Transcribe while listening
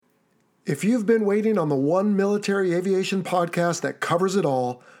If you've been waiting on the one military aviation podcast that covers it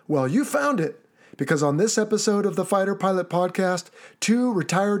all, well, you found it. Because on this episode of the Fighter Pilot Podcast, two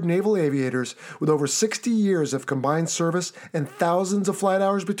retired naval aviators with over 60 years of combined service and thousands of flight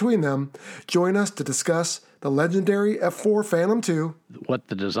hours between them join us to discuss the legendary F-4 Phantom II. What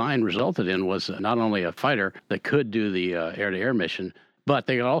the design resulted in was not only a fighter that could do the air-to-air mission, but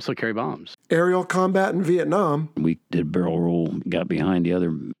they could also carry bombs. Aerial combat in Vietnam. We did barrel roll, got behind the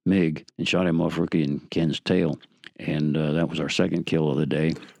other MiG and shot him off Rookie and Ken's tail. And that was our second kill of the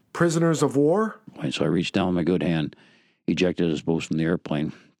day. Prisoners of war. And so I reached down with my good hand, ejected us both from the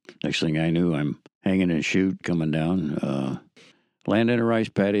airplane. Next thing I knew, I'm hanging in a chute coming down. Landed in a rice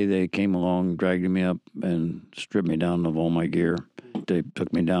paddy. They came along, dragged me up, and stripped me down of all my gear. They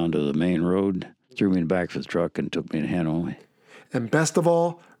took me down to the main road, threw me in the back of the truck, and took me to Hanoi. And best of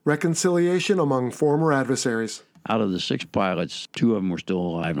all, reconciliation among former adversaries. Out of the 6 pilots, 2 of them were still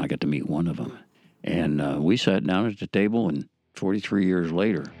alive, and I got to meet one of them. And we sat down at the table, and 43 years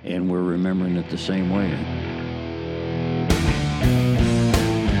later, and we're remembering it the same way.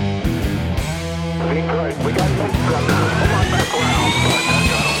 We got this come on back around.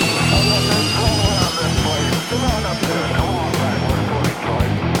 Come on up there. Come on back.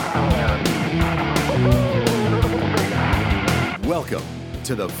 Welcome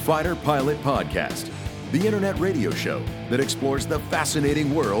to the Fighter Pilot Podcast, the internet radio show that explores the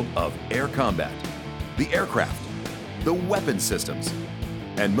fascinating world of air combat, the aircraft, the weapon systems,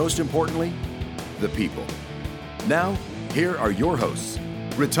 and most importantly, the people. Now, here are your hosts,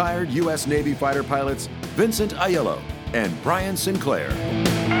 retired U.S. Navy fighter pilots Vincent Aiello and Brian Sinclair.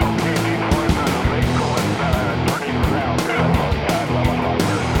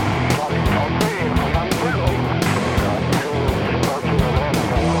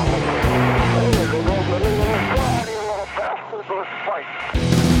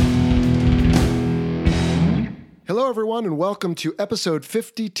 Hello, everyone, and welcome to episode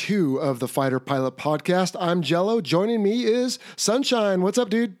 52 of the Fighter Pilot Podcast. I'm Jello. Joining me is Sunshine. What's up,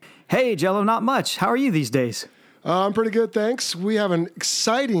 dude? Hey, Jello, not much. How are you these days? I'm pretty good, thanks. We have an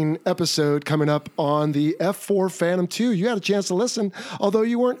exciting episode coming up on the F-4 Phantom II. You had a chance to listen, although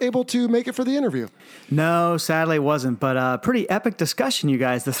you weren't able to make it for the interview. No, sadly it wasn't, but pretty epic discussion you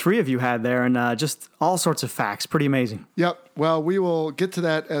guys, the three of you had there, and just all sorts of facts. Pretty amazing. Yep. Well, we will get to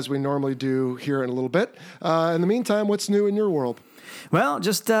that as we normally do here in a little bit. In the meantime, what's new in your world? Well,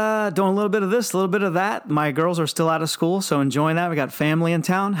 just doing a little bit of this, a little bit of that. My girls are still out of school, so enjoying that. We got family in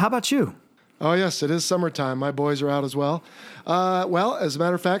town. How about you? Oh, yes, it is summertime. My boys are out as well. Well, as a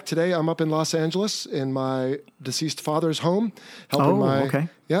matter of fact, today I'm up in Los Angeles in my deceased father's home,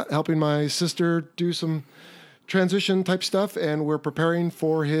 helping my sister do some transition type stuff, and we're preparing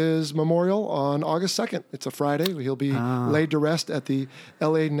for his memorial on August 2nd. It's a Friday. He'll be laid to rest at the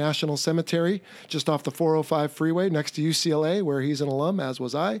LA National Cemetery, just off the 405 freeway next to UCLA, where he's an alum, as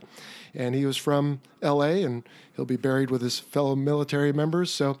was I. And he was from LA, and he'll be buried with his fellow military members.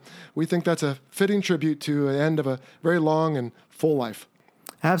 So we think that's a fitting tribute to the end of a very long and full life.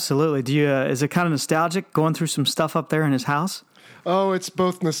 Absolutely. Do you? Is it kind of nostalgic going through some stuff up there in his house? Oh, it's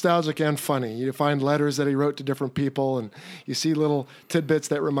both nostalgic and funny. You find letters that he wrote to different people, and you see little tidbits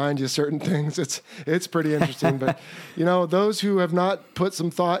that remind you of certain things. It's pretty interesting. But, those who have not put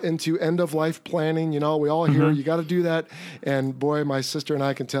some thought into end-of-life planning, we all hear you got to do that. And, boy, my sister and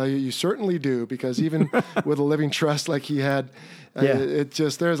I can tell you, you certainly do, because even with a living trust like he had,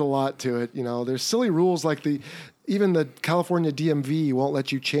 there's a lot to it. There's silly rules like even the California DMV won't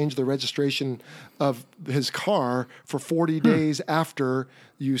let you change the registration of his car for 40 days after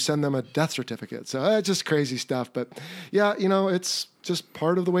you send them a death certificate. So it's just crazy stuff. But yeah, it's just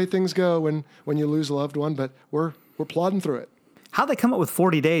part of the way things go when you lose a loved one, but we're plodding through it. How'd they come up with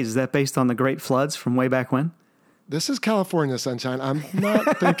 40 days? Is that based on the great floods from way back when? This is California, Sunshine. I'm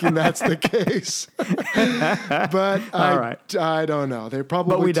not thinking that's the case, but I don't know. They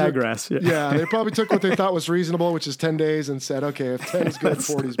probably. But we digress. Yeah, they probably took what they thought was reasonable, which is 10 days, and said, "Okay, if 10 is good,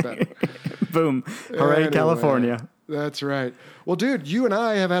 40 is better." Boom! Hooray, anyway, California! That's right. Well, dude, you and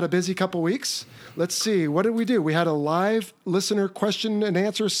I have had a busy couple weeks. Let's see. What did we do? We had a live listener question and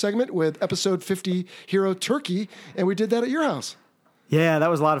answer segment with episode 50 Hero Turkey, and we did that at your house. Yeah, that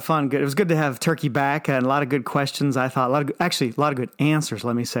was a lot of fun. It was good to have Turkey back and a lot of good questions, I thought. A lot of good answers,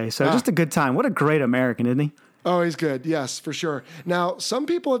 let me say. So just a good time. What a great American, isn't he? Oh, he's good. Yes, for sure. Now, some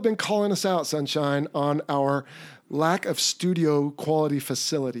people have been calling us out, Sunshine, on our lack of studio quality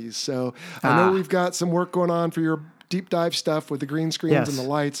facilities. So I know we've got some work going on for your deep dive stuff with the green screens and the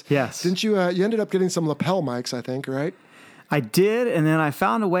lights. Yes. Didn't you? You ended up getting some lapel mics, I think, right? I did, and then I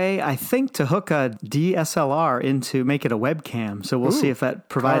found a way, I think, to hook a DSLR into make it a webcam. So we'll see if that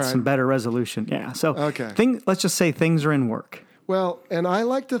provides some better resolution. Yeah. So let's just say things are in work. Well, and I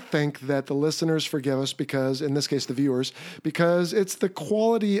like to think that the listeners forgive us because, in this case, the viewers, because it's the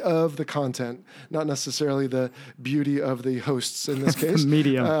quality of the content, not necessarily the beauty of the hosts in this case.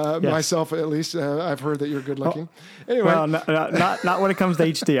 Medium. Yes. Myself, at least, I've heard that you're good looking. Anyway. Well, not when it comes to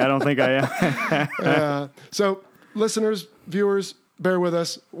HD. I don't think I am. So, listeners, viewers, bear with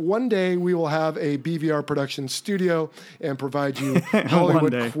us. One day we will have a BVR production studio and provide you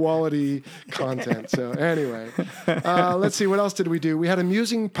Hollywood quality content. So anyway, let's see. What else did we do? We had a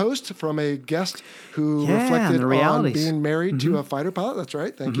amusing post from a guest who reflected on being married to a fighter pilot. That's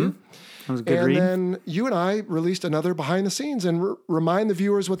right. Thank you. That was a good and read. Then you and I released another behind the scenes and remind the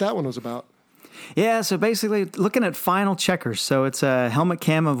viewers what that one was about. Yeah, so basically looking at final checkers. So it's a helmet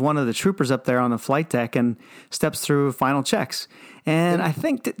cam of one of the troopers up there on the flight deck and steps through final checks. And I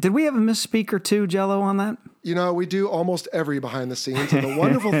think, did we have a misspeak or two, Jello, on that? You know, we do almost every behind the scenes. And the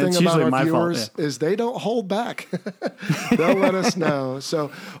wonderful thing about our viewers is they don't hold back. They'll let us know.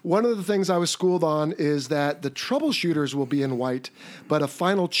 So one of the things I was schooled on is that the troubleshooters will be in white, but a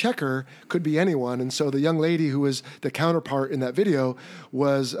final checker could be anyone. And so the young lady who was the counterpart in that video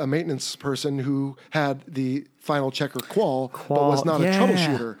was a maintenance person who had the final checker qual, but was not a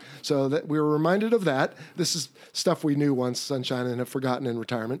troubleshooter. So that we were reminded of that. This is stuff we knew once, Sunshine, and have forgotten in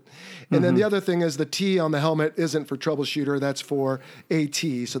retirement. And then the other thing is the T on the helmet isn't for troubleshooter. That's for AT.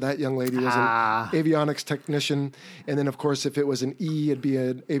 So that young lady was an avionics technician. And then, of course, if it was an E, it'd be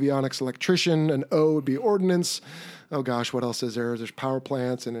an avionics electrician. An O would be ordnance. Oh gosh, what else is there? There's power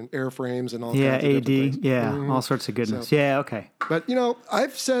plants and airframes and all kinds of different things. All sorts of goodness. So, okay. But, you know,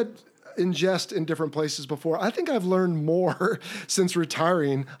 I've said in jest in different places before, I think I've learned more since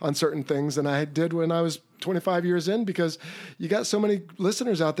retiring on certain things than I did when I was 25 years in, because you got so many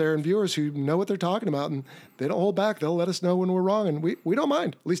listeners out there and viewers who know what they're talking about, and they don't hold back. They'll let us know when we're wrong, and we don't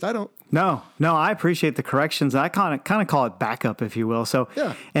mind. At least I don't. No, I appreciate the corrections. I kind of call it backup, if you will. So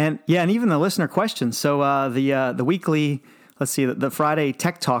and even the listener questions. So the weekly, let's see, the Friday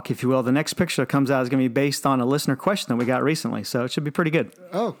Tech Talk, if you will, the next picture that comes out is going to be based on a listener question that we got recently. So it should be pretty good.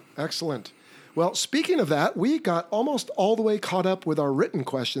 Oh, excellent. Well, speaking of that, we got almost all the way caught up with our written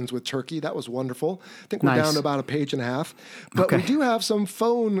questions with Turkey. That was wonderful. I think we're down to about a page and a half. But we do have some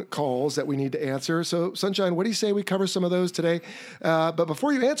phone calls that we need to answer. So, Sunshine, what do you say we cover some of those today? But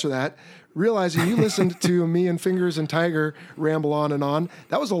before you answer that, realizing you listened to me and Fingers and Tiger ramble on and on,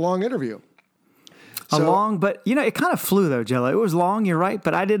 that was a long interview. Long, but it kind of flew though, Jello. It was long, you're right,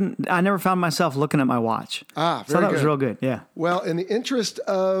 but I never found myself looking at my watch. So that was real good, yeah. Well, in the interest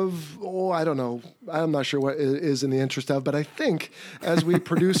of, I don't know, I'm not sure what it is in the interest of, but I think as we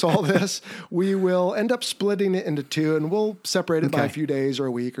produce all this, we will end up splitting it into two, and we'll separate it by a few days or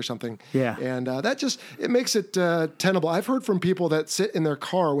a week or something. Yeah. And it makes it tenable. I've heard from people that sit in their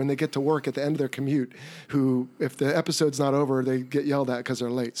car when they get to work at the end of their commute, who, if the episode's not over, they get yelled at because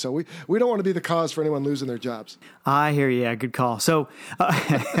they're late. So we don't want to be the cause for anyone losing their jobs. I hear you. Yeah, good call. So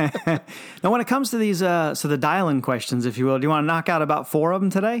now when it comes to these, the dial-in questions, if you will, do you want to knock out about 4 of them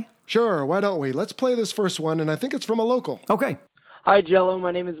today? Sure. Why don't we? Let's play this first one, and I think it's from a local. Okay. Hi, Jello.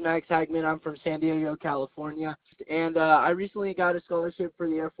 My name is Max Hagman. I'm from San Diego, California. And I recently got a scholarship for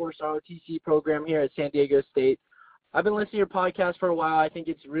the Air Force ROTC program here at San Diego State. I've been listening to your podcast for a while. I think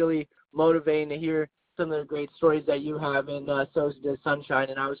it's really motivating to hear some of the great stories that you have, and so does Sunshine.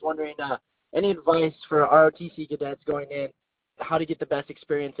 And I was wondering, any advice for ROTC cadets going in, how to get the best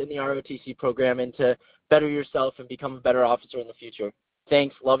experience in the ROTC program and to better yourself and become a better officer in the future?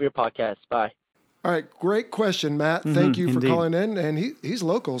 Thanks. Love your podcast. Bye. All right. Great question, Matt. Thank you for calling in. And he's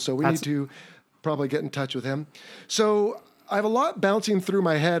local, so we need to probably get in touch with him. So I have a lot bouncing through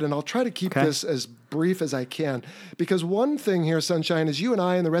my head, and I'll try to keep this as brief as I can, because one thing here, Sunshine, is you and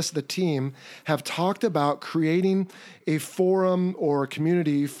I and the rest of the team have talked about creating a forum or a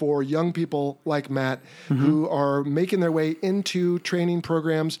community for young people like Matt who are making their way into training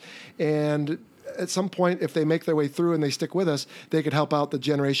programs, and at some point, if they make their way through and they stick with us, they could help out the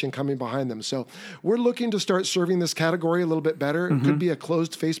generation coming behind them. So we're looking to start serving this category a little bit better. It could be a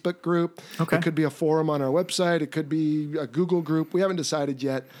closed Facebook group. It could be a forum on our website. It could be a Google group. We haven't decided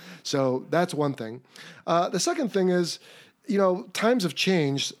yet. So that's one thing. The second thing is, times have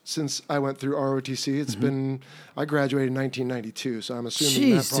changed since I went through ROTC. It's been, I graduated in 1992, so I'm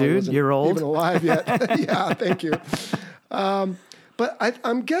assuming that probably wasn't you're old. even alive yet. Yeah, thank you. But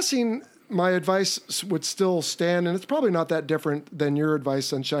I'm guessing my advice would still stand, and it's probably not that different than your advice,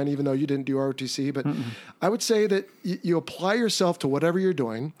 Sunshine, even though you didn't do ROTC. But I would say that you apply yourself to whatever you're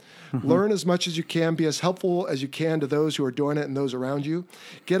doing, learn as much as you can, be as helpful as you can to those who are doing it and those around you,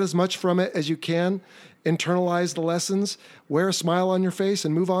 get as much from it as you can, internalize the lessons, wear a smile on your face,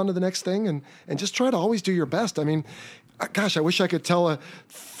 and move on to the next thing, and just try to always do your best. I mean, gosh, I wish I could tell a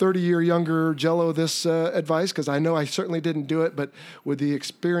 30-year younger Jello this advice, because I know I certainly didn't do it, but with the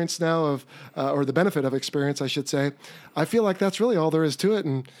experience now of, or the benefit of experience, I should say, I feel like that's really all there is to it,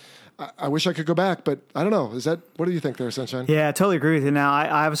 and I wish I could go back, but I don't know. What do you think there, Sunshine? Yeah, I totally agree with you. Now,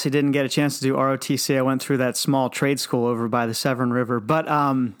 I obviously didn't get a chance to do ROTC. I went through that small trade school over by the Severn River, but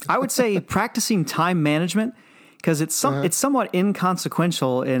I would say practicing time management, because it's somewhat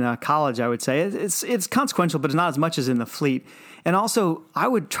inconsequential in college, I would say. It's consequential, but it's not as much as in the fleet. And also, I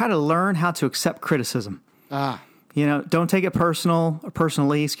would try to learn how to accept criticism. Don't take it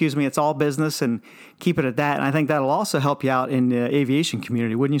personally, It's all business, and keep it at that. And I think that'll also help you out in the aviation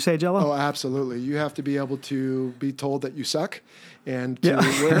community. Wouldn't you say, Jello? Oh, absolutely. You have to be able to be told that you suck, and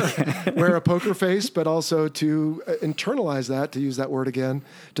to wear a poker face, but also to internalize that, to use that word again,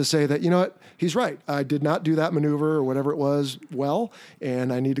 to say that, you know what, he's right. I did not do that maneuver or whatever it was well,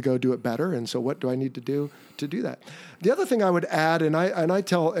 and I need to go do it better. And so what do I need to do that? The other thing I would add, and I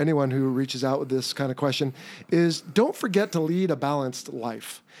tell anyone who reaches out with this kind of question, is don't forget to lead a balanced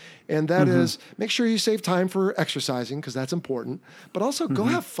life. And that is, make sure you save time for exercising, because that's important, but also go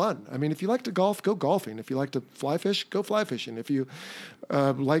have fun. I mean, if you like to golf, go golfing. If you like to fly fish, go fly fishing. If you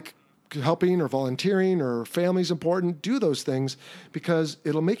like helping or volunteering or family's important, do those things, because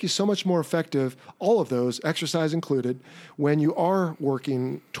it'll make you so much more effective, all of those, exercise included, when you are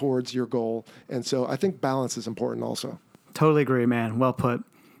working towards your goal. And so I think balance is important also. Totally agree, man. Well put.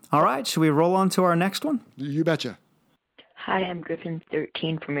 All right, should we roll on to our next one? You betcha. Hi, I'm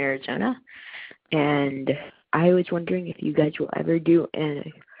Griffin13 from Arizona, and I was wondering if you guys will ever do an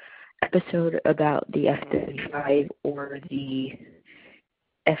episode about the F-35 or the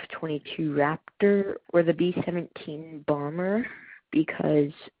F-22 Raptor or the B-17 bomber,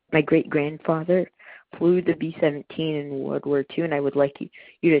 because my great-grandfather flew the B-17 in World War II, and I would like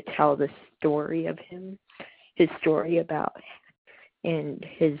you to tell the story of him, his story and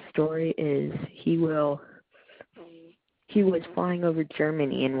his story is he was flying over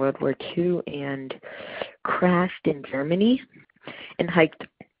Germany in World War II and crashed in Germany and hiked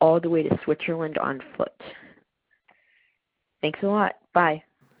all the way to Switzerland on foot. Thanks a lot. Bye.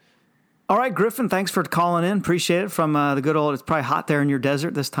 All right, Griffin, thanks for calling in. Appreciate it from the good old, it's probably hot there in your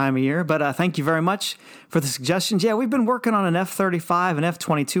desert this time of year, but thank you very much for the suggestions. Yeah, we've been working on an F-35 and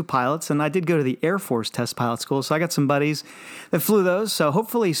F-22 pilots, and I did go to the Air Force Test Pilot School, so I got some buddies that flew those. So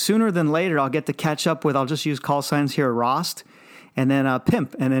hopefully sooner than later, I'll get to catch up with, I'll just use call signs here, Rost, and then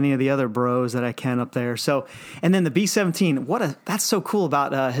Pimp and any of the other bros that I can up there. So, and then the B-17, that's so cool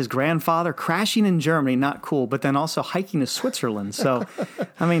about his grandfather crashing in Germany, not cool, but then also hiking to Switzerland. So,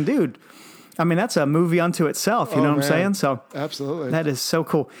 I mean, dude, that's a movie unto itself, you know what I'm saying? So absolutely. That is so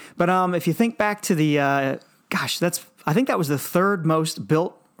cool. But if you think back to the, I think that was the third most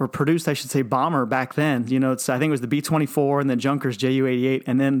built or produced, I should say, bomber back then. I think it was the B-24 and the Junkers Ju-88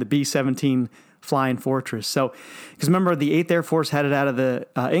 and then the B-17 Flying Fortress. So, because remember, the 8th Air Force had it out of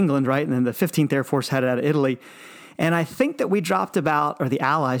England, right? And then the 15th Air Force had it out of Italy. And I think that the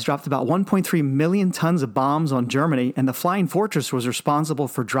Allies dropped about 1.3 million tons of bombs on Germany, and the Flying Fortress was responsible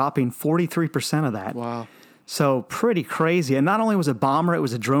for dropping 43% of that. Wow. So pretty crazy. And not only was it a bomber, it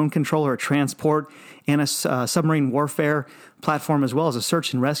was a drone controller, a transport, and a submarine warfare platform, as well as a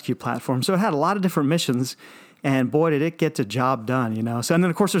search and rescue platform. So it had a lot of different missions. And boy, did it get the job done, So, and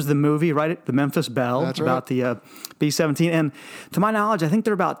then of course there's the movie, right? The Memphis Belle. That's about the B-17. And to my knowledge, I think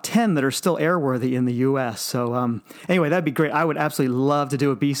there are about 10 that are still airworthy in the U.S. So anyway, that'd be great. I would absolutely love to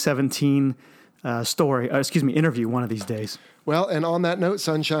do a B-17 interview one of these days. Well, and on that note,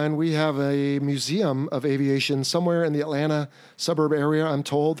 Sunshine, we have a museum of aviation somewhere in the Atlanta suburb area, I'm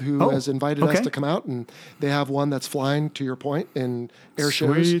told, who has invited us to come out, and they have one that's flying, to your point, in air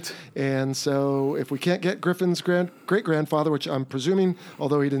shows. And so if we can't get Griffin's great-grandfather, which I'm presuming,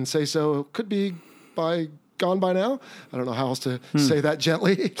 although he didn't say so, could be gone by now. I don't know how else to say that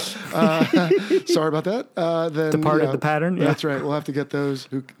gently. Sorry about that. Then departed the pattern. Yeah. That's right. We'll have to get those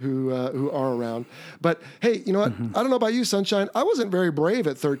who are around. But hey, you know what? I don't know about you, Sunshine. I wasn't very brave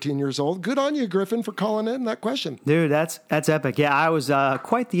at 13 years old. Good on you, Griffin, for calling in that question. Dude, that's epic. Yeah, I was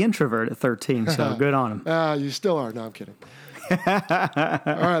quite the introvert at 13, so good on him. You still are. No, I'm kidding. All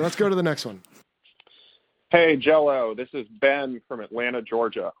right, let's go to the next one. Hey, Jello. This is Ben from Atlanta,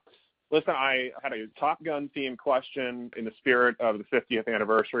 Georgia. Listen, I had a Top Gun themed question in the spirit of the 50th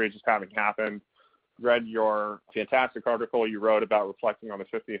anniversary just having happened. Read your fantastic article you wrote about reflecting on the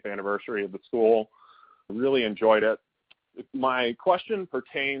 50th anniversary of the school. Really enjoyed it. My question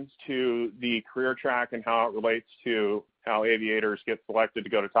pertains to the career track and how it relates to how aviators get selected to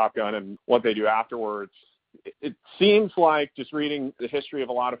go to Top Gun and what they do afterwards. It seems like, just reading the history of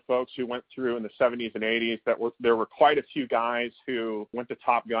a lot of folks who went through in the 70s and 80s, there were quite a few guys who went to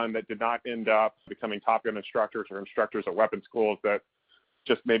Top Gun that did not end up becoming Top Gun instructors or instructors at weapons schools, that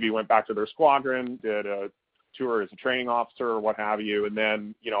just maybe went back to their squadron, did a tour as a training officer or what have you. And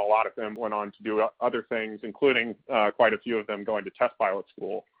then, a lot of them went on to do other things, including quite a few of them going to test pilot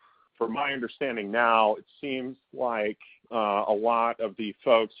school. From my understanding now, it seems like a lot of the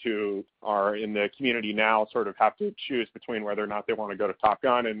folks who are in the community now sort of have to choose between whether or not they want to go to Top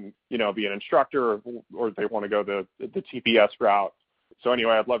Gun and, be an instructor, or they want to go the TPS route. So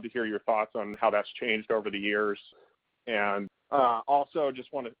anyway, I'd love to hear your thoughts on how that's changed over the years. And also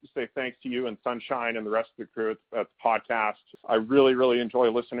just want to say thanks to you and Sunshine and the rest of the crew at the podcast. I really, really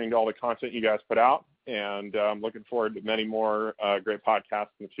enjoy listening to all the content you guys put out, and I'm looking forward to many more great podcasts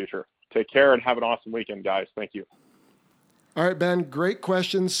in the future. Take care and have an awesome weekend, guys. Thank you. All right, Ben, great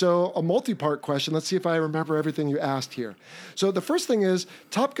question. So a multi-part question. Let's see if I remember everything you asked here. So the first thing is,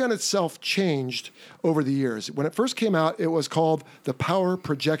 Top Gun itself changed over the years. When it first came out, it was called the Power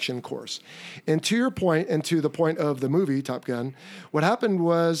Projection Course. And to your point, and to the point of the movie, Top Gun, what happened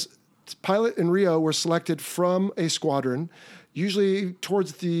was pilot and Rio were selected from a squadron, usually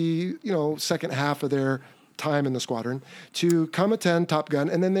towards the second half of their time in the squadron, to come attend Top Gun,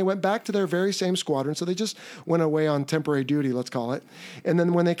 and then they went back to their very same squadron, so they just went away on temporary duty, let's call it. And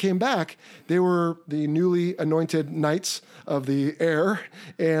then when they came back, they were the newly anointed knights of the air,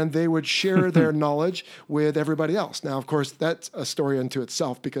 and they would share their knowledge with everybody else. Now, of course, that's a story unto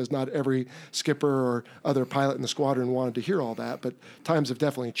itself, because not every skipper or other pilot in the squadron wanted to hear all that, but times have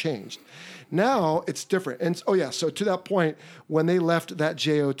definitely changed. Now it's different. And so to that point, when they left that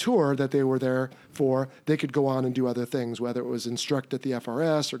JO tour that they were there for, they could go on and do other things, whether it was instruct at the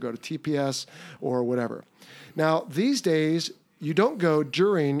FRS or go to TPS or whatever. Now, these days, you don't go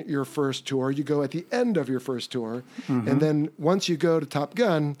during your first tour, you go at the end of your first tour. Mm-hmm. And then once you go to Top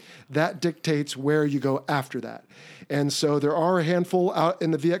Gun, that dictates where you go after that. And so there are a handful out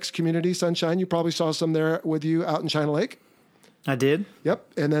in the VX community. Sunshine, you probably saw some there with you out in China Lake. I did.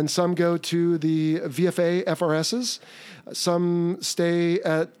 Yep. And then some go to the VFA FRSs. Some stay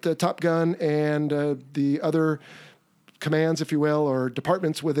at the Top Gun and the other commands, if you will, or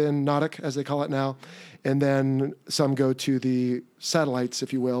departments within NOTIC, as they call it now. And then some go to the satellites,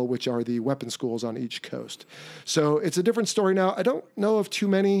 if you will, which are the weapon schools on each coast. So it's a different story now. I don't know of too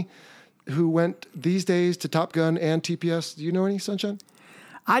many who went these days to Top Gun and TPS. Do you know any, Sunshine?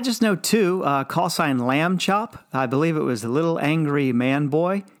 I just know two, call sign Lamb Chop. I believe it was Little Angry Man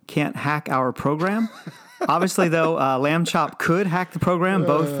Boy, can't hack our program. Obviously, though, Lamb Chop could hack the program,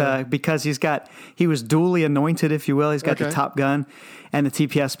 both because he was duly anointed, if you will. He's got the Top Gun and the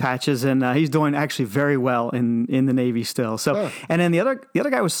TPS patches, and he's doing actually very well in the Navy still. So, And then the other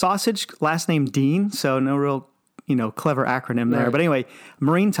guy was Sausage, last name Dean, so no real clever acronym there. Right. But anyway,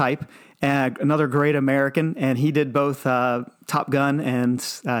 Marine type. Another great American, and he did both Top Gun and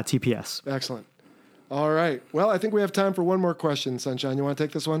TPS. Excellent. All right. Well, I think we have time for one more question, Sunshine. You want to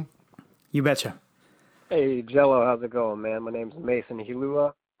take this one? You betcha. Hey, Jello, how's it going, man? My name's Mason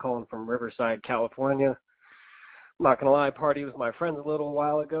Hilua, calling from Riverside, California. I'm not going to lie, party with my friends a little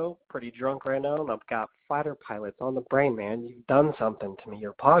while ago. Pretty drunk right now, and I've got fighter pilots on the brain, man. You've done something to me,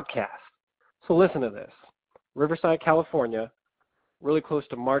 your podcast. So listen to this. Riverside, California, really close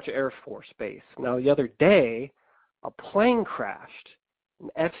to March Air Force Base. Now, the other day, a plane crashed, an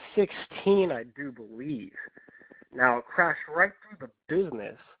F-16, I do believe. Now, it crashed right through the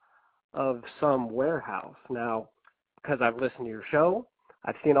business of some warehouse. Now, because I've listened to your show,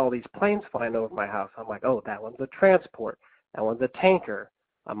 I've seen all these planes flying over my house. I'm like, oh, that one's a transport. That one's a tanker.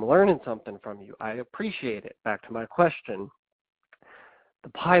 I'm learning something from you. I appreciate it. Back to my question. The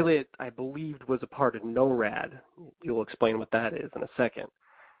pilot, I believed, was a part of NORAD. You'll explain what that is in a second.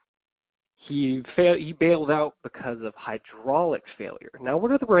 He bailed out because of hydraulic failure. Now,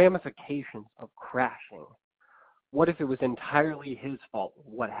 what are the ramifications of crashing? What if it was entirely his fault?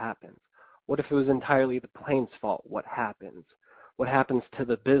 What happens? What if it was entirely the plane's fault? What happens? What happens to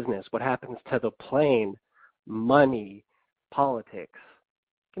the business? What happens to the plane? Money, politics.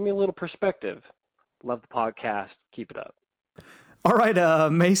 Give me a little perspective. Love the podcast. Keep it up. All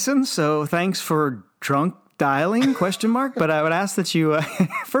right, Mason, so thanks for drunk dialing, ? But I would ask that you,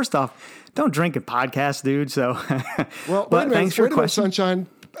 first off, don't drink and podcast, dude. So, well, but thanks for your question. Sunshine,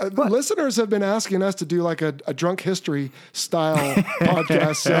 listeners have been asking us to do like a drunk history style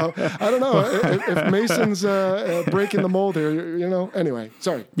podcast. So I don't know if Mason's breaking the mold here, anyway,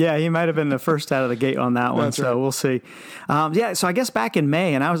 sorry. Yeah, he might have been the first out of the gate on that one. That's so right. We'll see. So I guess back in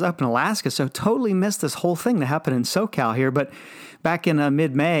May, and I was up in Alaska, so totally missed this whole thing that happened in SoCal here. But back in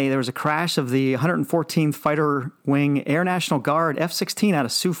mid-May, there was a crash of the 114th Fighter Wing Air National Guard F-16 out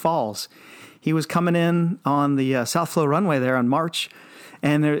of Sioux Falls. He was coming in on the South Flow runway there on March,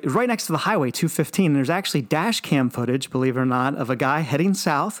 and they're right next to the Highway 215. There's actually dash cam footage, believe it or not, of a guy heading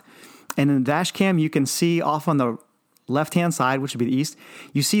south. And in the dash cam, you can see off on the left-hand side, which would be the east,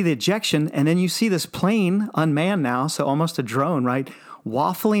 you see the ejection, and then you see this plane, unmanned now, so almost a drone, right,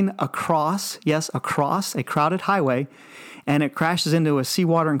 waffling across a crowded highway, and it crashes into a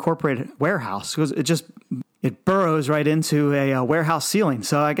Seawater Incorporated warehouse. It burrows right into a warehouse ceiling.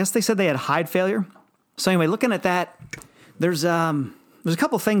 So I guess they said they had hide failure. So anyway, looking at that, there's a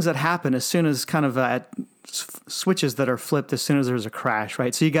couple things that happen as soon as kind of switches that are flipped as soon as there's a crash,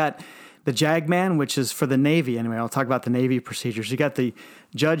 right? So you got the JAGMAN, which is for the Navy. Anyway, I'll talk about the Navy procedures. You got the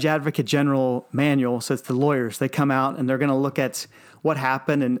Judge Advocate General Manual, so it's the lawyers. They come out and they're going to look at what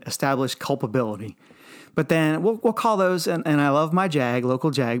happened and establish culpability. But then we'll call those, and I love my JAG,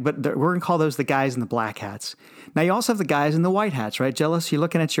 local JAG, but we're going to call those the guys in the black hats. Now, you also have the guys in the white hats, right? Jealous, you're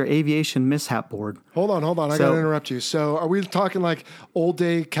looking at your aviation mishap board. Hold on. I got to interrupt you. So are we talking like old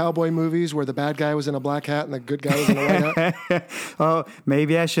day cowboy movies where the bad guy was in a black hat and the good guy was in a white hat? Oh,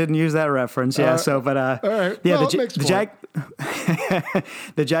 maybe I shouldn't use that reference. Yeah, all right. Yeah, well, the JAG...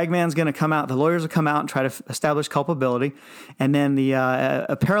 the JAGMAN's going to come out. The lawyers will come out and try to establish culpability, and then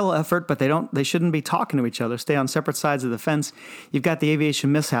a parallel effort, but they shouldn't be talking to each other. Stay on separate sides of the fence. You've got the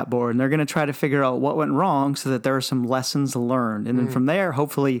aviation mishap board, and they're going to try to figure out what went wrong so that there are some lessons learned, and then from there,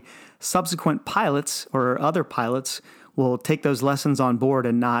 hopefully, subsequent pilots or other pilots will take those lessons on board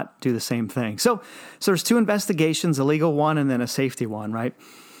and not do the same thing. So there's two investigations: a legal one and then a safety one, right?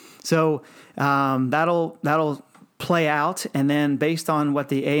 So that'll play out, and then based on what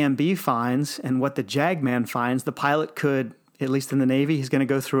the AMB finds and what the JAGMAN finds, the pilot could, at least in the Navy, he's going to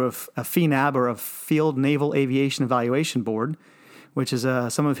go through a FNAB, or a Field Naval Aviation Evaluation Board, which is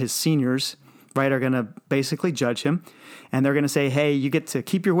some of his seniors, right, are going to basically judge him, and they're going to say, hey, you get to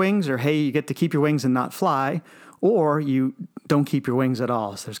keep your wings, or hey, you get to keep your wings and not fly, or you don't keep your wings at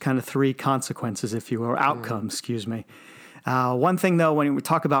all. So there's kind of three consequences, if you will, or outcomes, excuse me. One thing, though, when we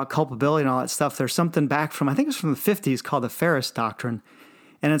talk about culpability and all that stuff, there's something back from, I think it was from the 50s, called the Ferris Doctrine.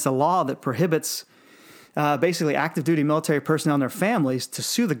 And it's a law that prohibits basically active duty military personnel and their families to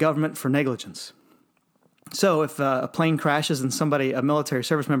sue the government for negligence. So if a plane crashes and a military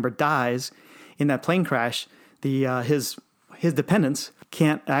service member dies in that plane crash, his dependents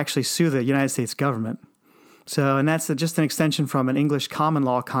can't actually sue the United States government. So, and that's just an extension from an English common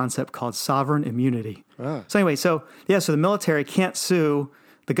law concept called sovereign immunity. Ah. So anyway, so the military can't sue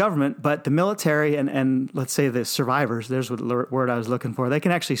the government, but the military and let's say the survivors, there's what the word I was looking for, they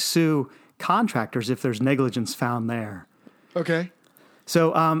can actually sue contractors if there's negligence found there. Okay.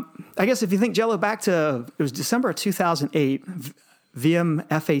 So I guess if you think, Jello, back to, it was December of 2008,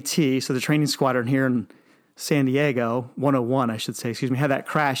 VMFAT, so the training squadron here in San Diego, 101, I should say, had that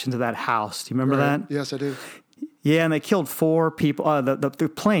crash into that house. Do you remember that? Yes, I do. Yeah, and they killed 4 people.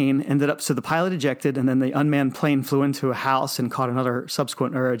 The plane ended up, so the pilot ejected, and then the unmanned plane flew into a house and caught another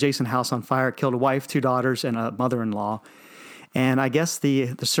adjacent house on fire, killed a wife, 2 daughters, and a mother-in-law. And I guess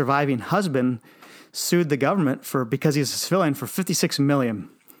the surviving husband sued the government because he's a civilian for $56 million.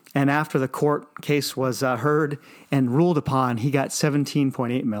 And after the court case was heard and ruled upon, he got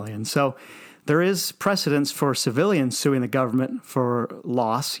 $17.8 million. So there is precedence for civilians suing the government for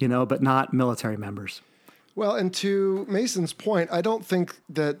loss, but not military members. Well, and to Mason's point, I don't think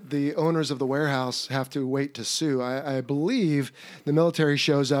that the owners of the warehouse have to wait to sue. I believe the military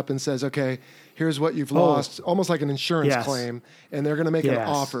shows up and says, okay, here's what you've lost, almost like an insurance claim, and they're going to make an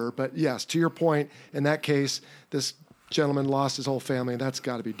offer. But yes, to your point, in that case, this gentleman lost his whole family, and that's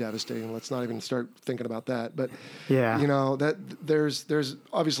got to be devastating. Let's not even start thinking about that. But that there's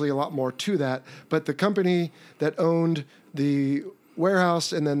obviously a lot more to that. But the company that owned the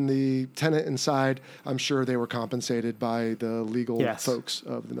warehouse and then the tenant inside, I'm sure they were compensated by the legal folks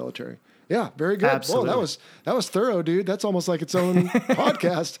of the military. Yeah, very good. Absolutely. Whoa, that was thorough, dude. That's almost like its own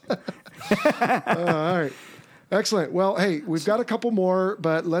podcast. All right. Excellent. Well, hey, we've got a couple more,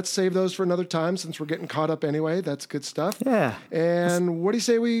 but let's save those for another time since we're getting caught up anyway. That's good stuff. Yeah. And what do you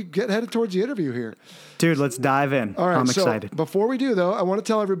say we get headed towards the interview here? Dude, let's dive in. All right, I'm excited. Before we do, though, I want to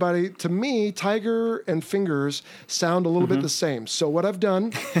tell everybody, to me, Tiger and Fingers sound a little bit the same. So what I've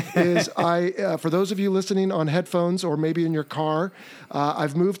done is for those of you listening on headphones or maybe in your car,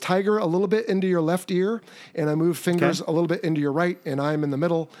 I've moved Tiger a little bit into your left ear, and I moved Fingers a little bit into your right, and I'm in the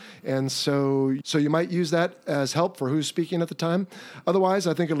middle. And so you might use that as help for who's speaking at the time. Otherwise,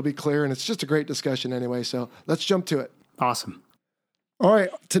 I think it'll be clear, and it's just a great discussion anyway. So let's jump to it. Awesome. All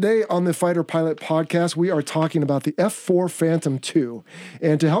right, today on the Fighter Pilot Podcast, we are talking about the F-4 Phantom II.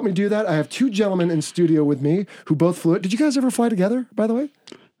 And to help me do that, I have two gentlemen in studio with me who both flew it. Did you guys ever fly together, by the way?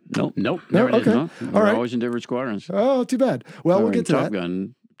 Nope. No? Never did, Okay. no. All right. We're always in different squadrons. Oh, too bad. Well, we'll get to Top that.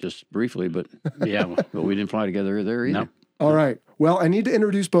 Gun, just briefly, but yeah, but we didn't fly together there either. No. All right. Well, I need to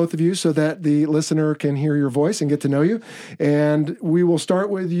introduce both of you so that the listener can hear your voice and get to know you. And we will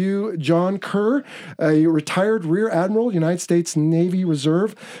start with you, John Kerr, a retired Rear Admiral, United States Navy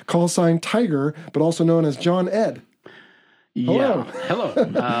Reserve, call sign Tiger, but also known as John Ed. Yeah. Hello.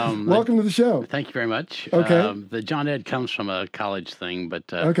 Welcome to the show. Thank you very much. Okay. The John Ed comes from a college thing, but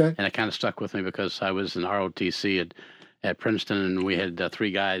and it kind of stuck with me because I was in ROTC at Princeton, and we had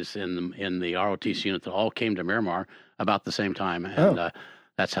three guys in the ROTC unit that all came to Miramar about the same time, and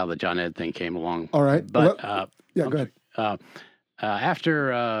that's how the John Ed thing came along. All right. But go ahead.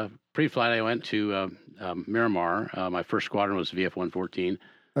 After pre-flight, I went to Miramar. My first squadron was VF-114.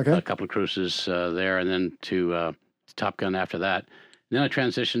 Okay. A couple of cruises there, and then to Top Gun after that. And then I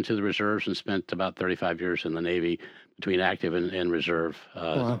transitioned to the reserves and spent about 35 years in the Navy between active and reserve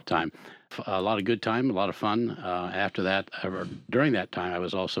time. A lot of good time, a lot of fun. After that, during that time, I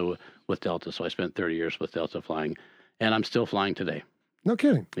was also with Delta, so I spent 30 years with Delta flying, and I'm still flying today. No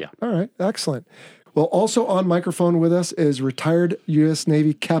kidding. Yeah. All right. Excellent. Well, also on microphone with us is retired U.S.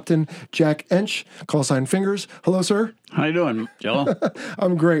 Navy Captain Jack Ench, call sign Fingers. Hello, sir. How you doing, Jello?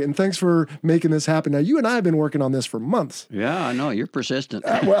 I'm great, and thanks for making this happen. Now, you and I have been working on this for months. Yeah, I know. You're persistent.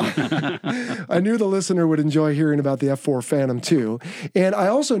 Well, I knew the listener would enjoy hearing about the F-4 Phantom II, and I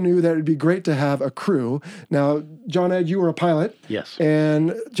also knew that it'd be great to have a crew. Now, John Ed, you were a pilot. Yes.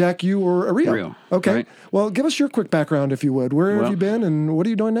 And Jack, you were a REO. REO. Okay. Right. Well, give us your quick background, if you would. Where have you been, and what are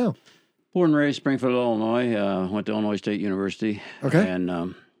you doing now? Born and raised Springfield, Illinois. Went to Illinois State University. Okay.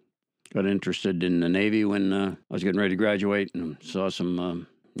 And got interested in the Navy when I was getting ready to graduate, and saw some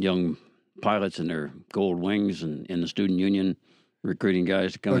young pilots in their gold wings and in the student union recruiting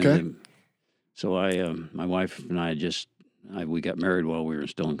guys to come in. So my wife and I we got married while we were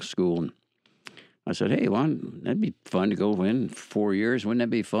still in school, and I said, hey, well, that'd be fun to go in for 4 years. Wouldn't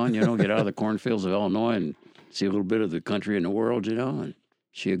that be fun? Get out of the cornfields of Illinois and see a little bit of the country and the world, And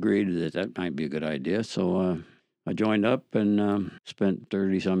she agreed that might be a good idea. So I joined up and spent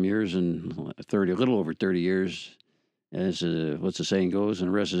 30-some years and a little over 30 years, as what's the saying goes, and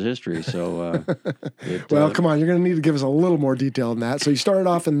the rest is history. So, well, come on, you're going to need to give us a little more detail than that. So you started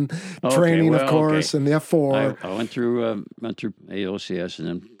off in training, of course, and the F-4. I went through AOCS and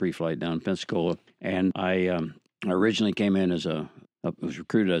then pre-flight down in Pensacola, and I originally came in was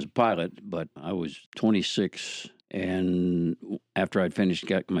recruited as a pilot, but I was 26. And after I'd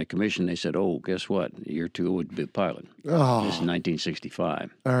got my commission, they said, "Oh, guess what? Year 2 would be a pilot." Oh, this is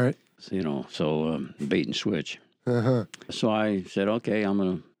 1965. All right. So bait and switch. Uh-huh. So I said, "Okay,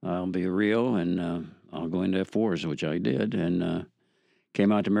 I'll be a REO, and I'll go into F4s," which I did, and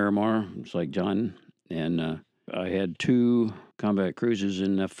came out to Miramar. It's like John, and I had 2 combat cruises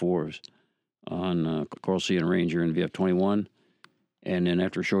in F4s on Coral Sea and Ranger and VF-21. And then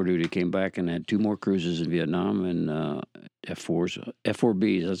after shore duty, came back and had 2 more cruises in Vietnam and F4s,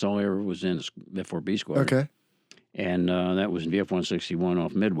 F4Bs. That's all I ever was in, F4B squadron. Okay. And that was in VF-161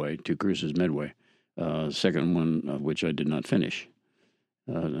 off Midway, 2 cruises Midway. Second one of which I did not finish.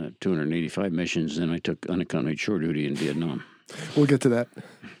 285 missions. Then I took unaccompanied shore duty in Vietnam. We'll get to that.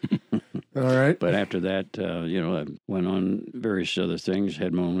 All right. But after that, I went on various other things.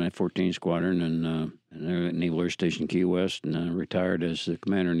 Had my own F-14 squadron and Naval Air Station Key West, and retired as the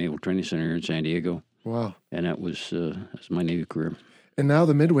commander of Naval Training Center here in San Diego. Wow. And that's my Navy career. And now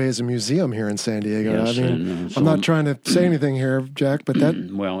the Midway is a museum here in San Diego. Yes, I mean, I'm not trying to say anything here, Jack, but that...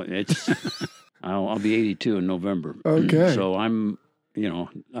 Well, I'll be 82 in November. Okay. So I'm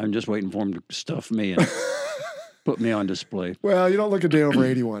just waiting for him to stuff me and put me on display. Well, you don't look a day over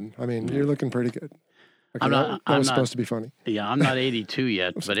 81. I mean, you're looking pretty good. Okay, that was supposed to be funny. Yeah, I'm not 82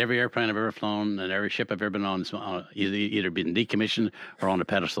 yet, but every airplane I've ever flown and every ship I've ever been on is either been decommissioned or on a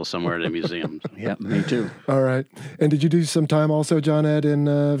pedestal somewhere at a museum. Yeah, me too. All right. And did you do some time also, John Ed, in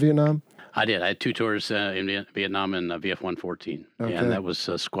Vietnam? I did. I had 2 tours in Vietnam in VF-114. Okay. And that was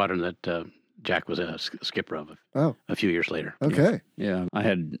a squadron that Jack was a skipper of a few years later. Okay. Yeah. I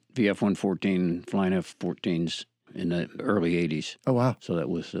had VF-114 flying F-14s in the early 80s. Oh, wow. So that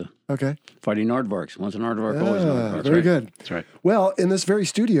was okay. Fighting aardvarks. Once an aardvark, always an aardvark. Very good. That's right. Well, in this very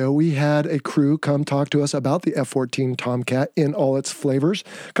studio, we had a crew come talk to us about the F-14 Tomcat in all its flavors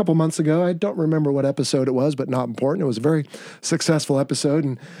a couple months ago. I don't remember what episode it was, but not important. It was a very successful episode,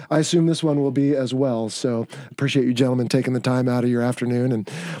 and I assume this one will be as well. So appreciate you gentlemen taking the time out of your afternoon,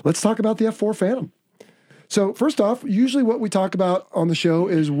 and let's talk about the F-4 Phantom. So first off, usually what we talk about on the show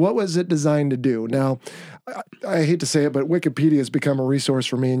is what was it designed to do? Now, I hate to say it, but Wikipedia has become a resource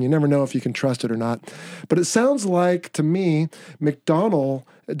for me, and you never know if you can trust it or not. But it sounds like, to me, McDonnell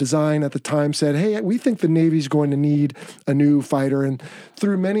Design at the time said, hey, we think the Navy's going to need a new fighter. And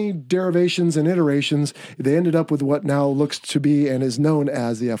through many derivations and iterations, they ended up with what now looks to be and is known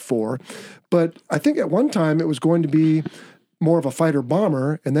as the F-4. But I think at one time it was going to be more of a fighter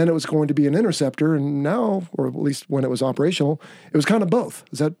bomber, and then it was going to be an interceptor, and now, or at least when it was operational, it was kind of both.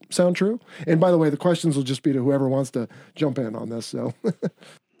 Does that sound true? And by the way, the questions will just be to whoever wants to jump in on this. So,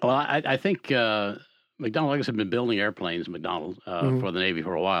 well, I think McDonnell Douglas had been building airplanes, McDonnell, for the Navy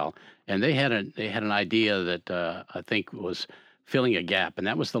for a while, and they had an idea that I think was filling a gap, and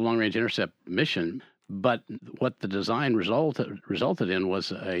that was the long range intercept mission. But what the design resulted in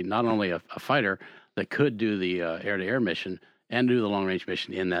was not only a fighter that could do the air-to-air mission and do the long-range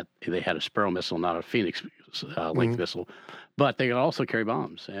mission, in that they had a Sparrow missile, not a Phoenix length missile, but they could also carry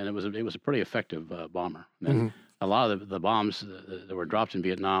bombs, and it was a pretty effective bomber. And a lot of the bombs that were dropped in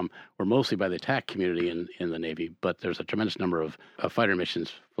Vietnam were mostly by the attack community in the Navy, but there's a tremendous number of fighter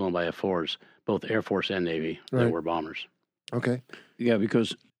missions flown by F-4s, both Air Force and Navy, that were bombers. Okay. Yeah,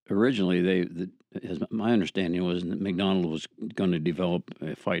 because originally my understanding was that McDonnell was going to develop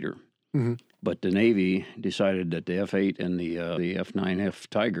a fighter. But the Navy decided that the F-8 and the F-9F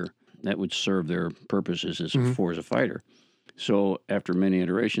Tiger, that would serve their purposes as a fighter. So after many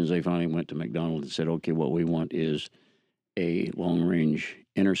iterations, they finally went to McDonnell and said, okay, what we want is a long-range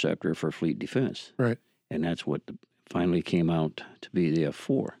interceptor for fleet defense. Right. And that's what finally came out to be the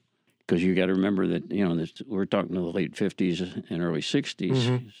F-4. Because you got to remember that, we're talking to the late 50s and early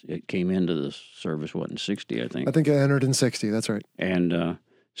 60s. It came into the service, in 60, I think. I think it entered in 60, that's right. And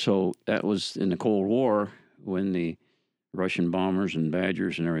so that was in the Cold War when the Russian bombers and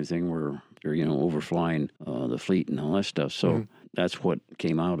Badgers and everything were, overflying the fleet and all that stuff. So that's what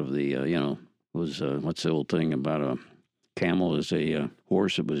came out of the, was what's the old thing about a camel is a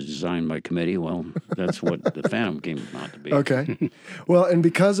horse that was designed by committee. Well, that's what the Phantom came out to be. Okay. Well, and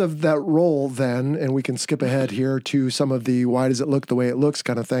because of that role then, and we can skip ahead here to some of the why does it look the way it looks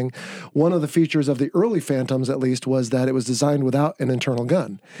kind of thing, one of the features of the early Phantoms, at least, was that it was designed without an internal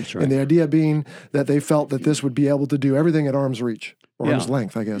gun. That's right. And the idea being that they felt that this would be able to do everything at arm's reach, or arm's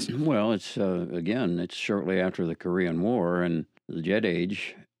length, I guess. Well, it's, it's shortly after the Korean War and the jet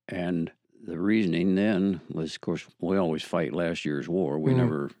age, and the reasoning then was, of course, we always fight last year's war. We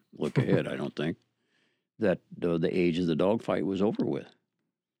never look ahead, I don't think, that the age of the dogfight was over with.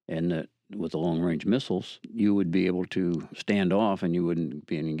 And that with the long-range missiles, you would be able to stand off and you wouldn't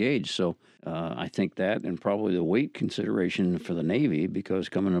be engaged. So I think that, and probably the weight consideration for the Navy, because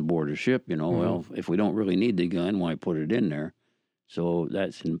coming aboard a ship, well, if we don't really need the gun, why put it in there? So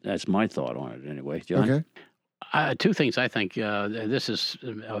that's my thought on it anyway. John? Okay. Two things, I think. This is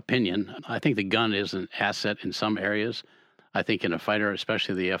opinion. I think the gun is an asset in some areas. I think in a fighter,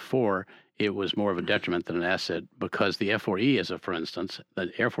 especially the F-4, it was more of a detriment than an asset, because the F-4E, for instance,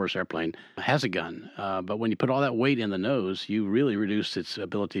 the Air Force airplane, has a gun. But when you put all that weight in the nose, you really reduce its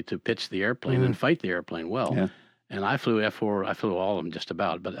ability to pitch the airplane and fight the airplane well. Yeah. And I flew F-4, I flew all of them just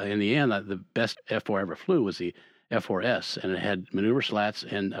about. But in the end, the best F-4 I ever flew was the F-4S, and it had maneuver slats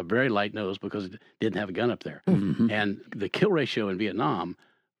and a very light nose because it didn't have a gun up there. And the kill ratio in Vietnam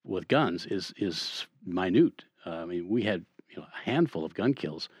with guns is minute. I mean, we had a handful of gun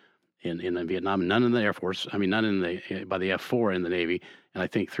kills in Vietnam, none in the Air Force. I mean, none in by the F-4 in the Navy, and I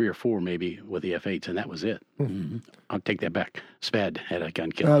think 3 or 4 maybe with the F-8s, and that was it. I'll take that back. SPAD had a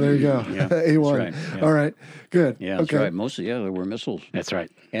gun kill. Oh, there you go. Yeah, A1. Right, yeah. All right. Good. Yeah, that's right. Mostly, there were missiles. That's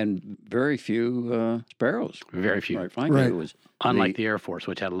right. And very few Sparrows. Very few. Right. Frankly, it was unlike the Air Force,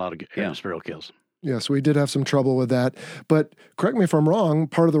 which had a lot of Sparrow kills. Yes, we did have some trouble with that. But correct me if I'm wrong,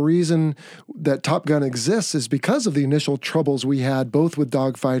 part of the reason that Top Gun exists is because of the initial troubles we had, both with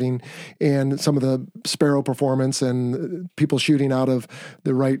dogfighting and some of the Sparrow performance and people shooting out of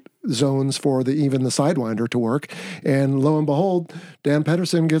the right zones for even the Sidewinder to work. And lo and behold, Dan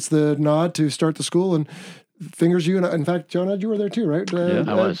Pedersen gets the nod to start the school, and fingers you. And in fact, Jonah, you were there too, right? Yeah,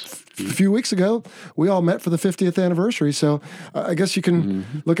 I was. A few weeks ago, we all met for the 50th anniversary. So I guess you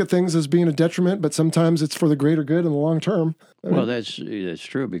can look at things as being a detriment, but sometimes it's for the greater good in the long term. Well, that's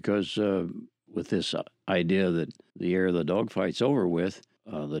true because with this idea that the year of the dogfight's over with,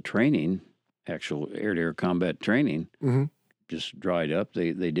 the training, actual air-to-air combat training, just dried up.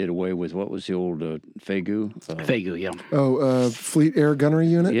 They did away with what was the old FAGU? FAGU, yeah. Fleet Air Gunnery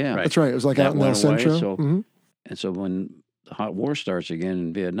Unit? Yeah. That's right. It was like that out in El Centro. So, and so when the hot war starts again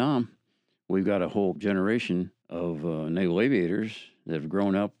in Vietnam, we've got a whole generation of naval aviators that have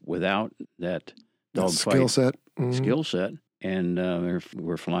grown up without that dogfight skill set. And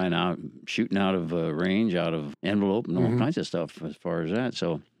we're flying out, shooting out of range, out of envelope, and all kinds of stuff as far as that.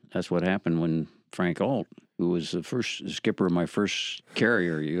 So that's what happened when Frank Alt, who was the first skipper of my first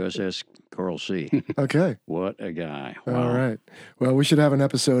carrier, USS Coral Sea. Okay. What a guy. Wow. All right. Well, we should have an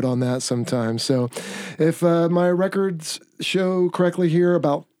episode on that sometime. So if my records show correctly here,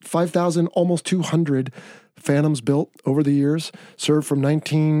 about 5,000, almost 200 Phantoms built over the years, served from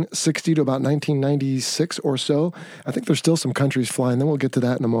 1960 to about 1996 or so. I think there's still some countries flying them. We'll get to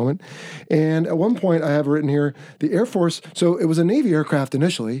that in a moment. And at one point, I have written here, the Air Force, so it was a Navy aircraft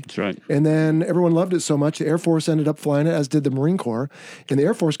initially. That's right. And then everyone loved it so much, the Air Force ended up flying it, as did the Marine Corps. And the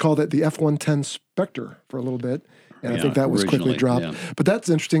Air Force called it the F-110 Spectre for a little bit. And I think that was quickly dropped. Yeah. But that's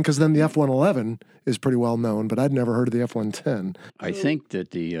interesting because then the F-111 is pretty well known, but I'd never heard of the F-110. I think that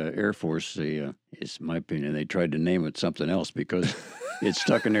the Air Force, it's my opinion, they tried to name it something else because it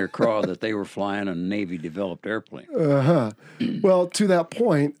stuck in their craw that they were flying a Navy-developed airplane. Well, to that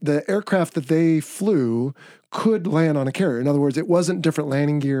point, the aircraft that they flew could land on a carrier. In other words, it wasn't different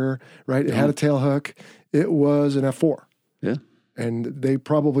landing gear, right? It had a tail hook. It was an F-4. Yeah. And they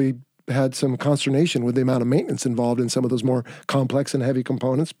probably had some consternation with the amount of maintenance involved in some of those more complex and heavy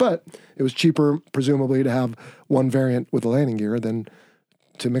components, but it was cheaper, presumably, to have one variant with the landing gear than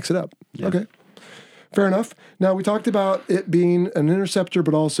to mix it up. Yeah. Okay. Fair enough. Now, we talked about it being an interceptor,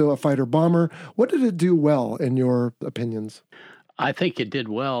 but also a fighter bomber. What did it do well, in your opinions? I think it did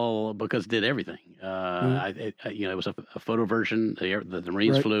well because it did everything. It was a photo version that the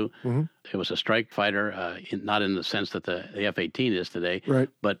Marines flew. It was a strike fighter, not in the sense that the F-18 is today,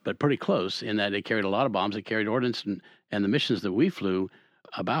 but pretty close in that it carried a lot of bombs. It carried ordnance, and the missions that we flew,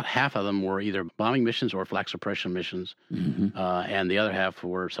 about half of them were either bombing missions or flak suppression missions, and the other half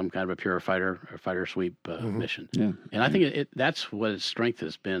were some kind of a pure fighter or fighter sweep mission. Yeah. And I think that's what its strength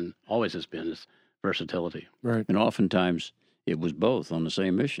has been, always has been, is versatility. Right. And oftentimes it was both on the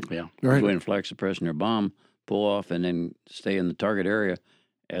same mission. Yeah. Go in flak suppression or bomb, pull off, and then stay in the target area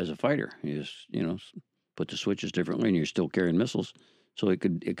as a fighter. You just, put the switches differently, and you're still carrying missiles. So it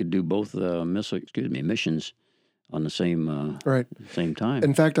could do both missions on the same time.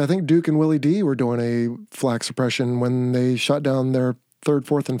 In fact, I think Duke and Willie D were doing a flak suppression when they shot down their 3rd,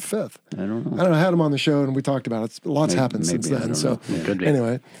 4th, and 5th. I don't know. I had them on the show, and we talked about it. Lots happened since then. So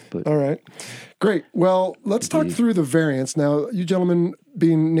anyway, all right. Great. Well, let's talk through the variants. Now, you gentlemen,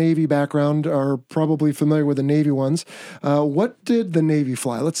 being Navy background, are probably familiar with the Navy ones. What did the Navy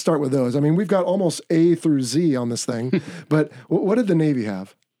fly? Let's start with those. I mean, we've got almost A through Z on this thing, but what did the Navy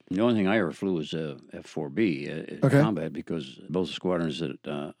have? The only thing I ever flew was a F-4B combat because both the squadrons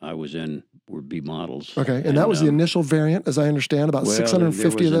that I was in were B models. Okay, and that was the initial variant, as I understand, about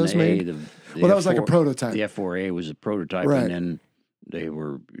 650 of those made? That was like a prototype. The F-4A was a prototype, and then they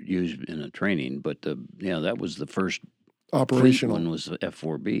were used in a training. But that was the first operational one was the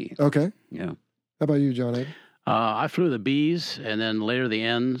F-4B. Okay. Yeah. How about you, John Abe? I flew the Bs and then later the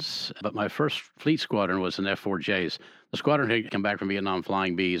Ns, but my first fleet squadron was an F-4Js. The squadron had come back from Vietnam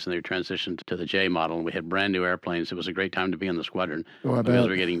flying Bs, and they transitioned to the J model, and we had brand new airplanes. It was a great time to be in the squadron because we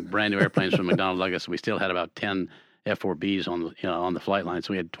were getting brand new airplanes from McDonnell Douglas. We still had about 10 F-4Bs on the flight line,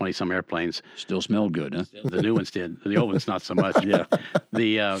 so we had 20-some airplanes. Still smelled good, huh? The new ones did. The old ones not so much. Yeah.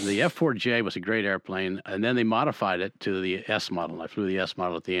 The F-4J was a great airplane, and then they modified it to the S model. I flew the S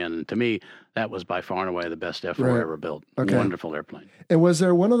model at the end, and to me, that was by far and away the best F-4 ever built. Okay. Wonderful airplane. And was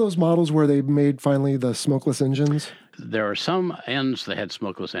there one of those models where they made finally the smokeless engines? There are some Ns that had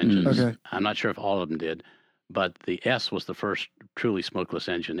smokeless engines. Okay. I'm not sure if all of them did, but the S was the first truly smokeless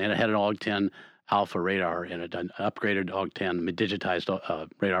engine, and it had an AUG-10 Alpha radar in it, an upgraded AUG-10 digitized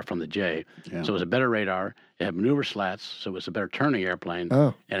radar from the J. Yeah. So it was a better radar. It had maneuver slats, so it was a better turning airplane,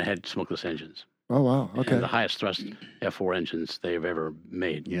 and it had smokeless engines. Oh, wow. Okay. And the highest thrust F-4 engines they've ever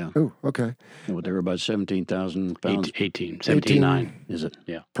made. Yeah. Oh, okay. Well, they were about 17,000 pounds. 17.9 is it?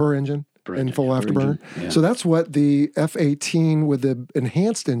 Yeah. Per engine? in full afterburner. Yeah. So that's what the F-18 with the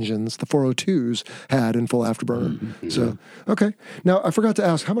enhanced engines, the 402s, had in full afterburner. Mm-hmm. So, okay. Now, I forgot to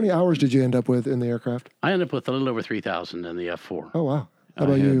ask, how many hours did you end up with in the aircraft? I ended up with a little over 3,000 in the F4. Oh, wow. How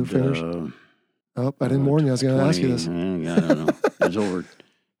about you, Fingers? I didn't warn you. I was going to ask you this. I don't know. It's over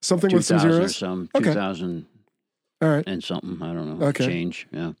something with some zeros? Or some, okay. 2,000 all right. and something. I don't know. Okay. Change.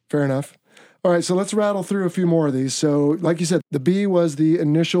 Yeah. Fair enough. All right, so let's rattle through a few more of these. So, like you said, the B was the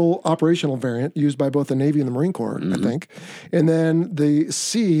initial operational variant used by both the Navy and the Marine Corps, I think. And then the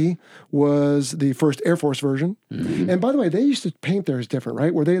C was the first Air Force version. And by the way, they used to paint theirs different,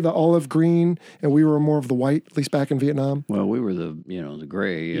 right? Were they the olive green and we were more of the white, at least back in Vietnam? Well, we were the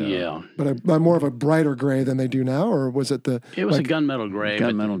gray. Yeah. But more of a brighter gray than they do now, or was it the... It was a gunmetal gray.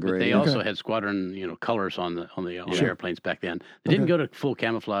 Gunmetal gray. But they also had squadron, colors on the airplanes back then. They didn't go to full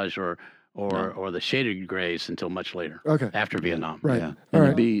camouflage or the shaded grays until much later. Okay. After Vietnam. Right. Yeah. All And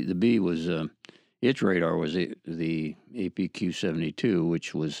right. the B was its radar was the APQ-72,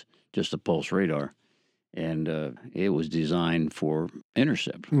 which was just a pulse radar, and it was designed for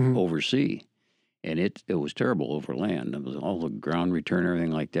intercept over sea, and it was terrible over land. It was all the ground return,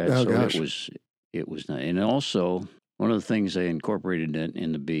 everything like that. Oh, so gosh. it was not. And also one of the things they incorporated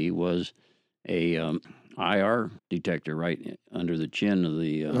in the B was a IR detector right under the chin of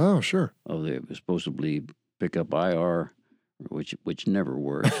the oh, sure. it was supposed to pick up IR, which never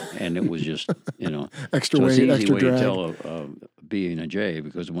worked, and it was just Extra so weight, it's easy extra way drag. to tell a B and a J,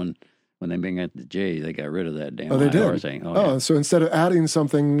 because when they bring out the J, they got rid of that damn they IR did. thing. Oh, so instead of adding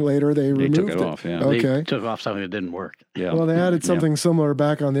something later, they removed took it off, yeah. Okay. They took off something that didn't work. Yeah. Well, they added something similar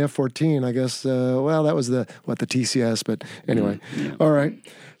back on the F-14, I guess. That was the TCS, but anyway. All right.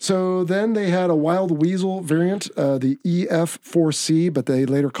 So then they had a Wild Weasel variant, the EF-4C, but they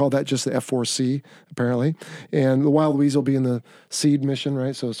later called that just the F-4C, apparently. And the Wild Weasel being the SEAD mission,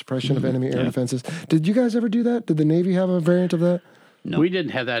 right? So suppression of enemy air defenses. Did you guys ever do that? Did the Navy have a variant of that? No. We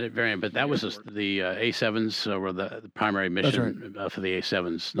didn't have that variant, but that was the A7s were the primary mission for the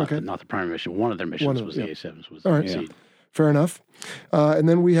A7s, not the primary mission. One of their missions was the A7s. Was All right. SEAD. Fair enough. And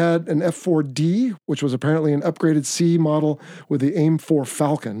then we had an F-4D, which was apparently an upgraded C model with the AIM-4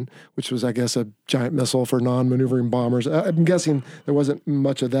 Falcon, which was, I guess, a giant missile for non-maneuvering bombers. I'm guessing there wasn't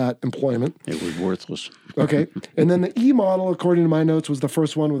much of that employment. It was worthless. Okay. And then the E model, according to my notes, was the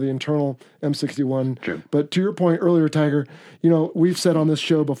first one with the internal M61. True. But to your point earlier, Tiger, we've said on this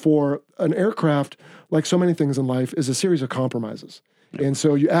show before, an aircraft, like so many things in life, is a series of compromises. And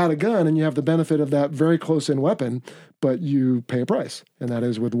so you add a gun and you have the benefit of that very close-in weapon, but you pay a price, and that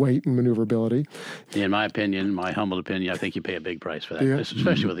is with weight and maneuverability. In my opinion, my humble opinion, I think you pay a big price for that,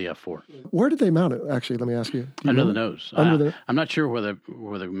 especially with the F4. Where did they mount it, actually? Let me ask you. Under the nose. Under the... I'm not sure where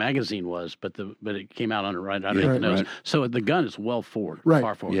the magazine was, but it came out right underneath the nose. Right. So the gun is well forward,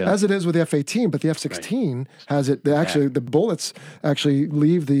 far forward. Yeah. As it is with the F-18, but the F-16 has it. The bullets actually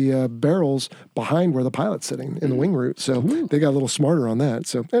leave the barrels behind where the pilot's sitting in the wing root. So they got a little smarter on that.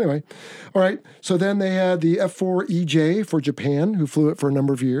 So anyway, all right. So then they had the F-4EJ for Japan, who flew it for a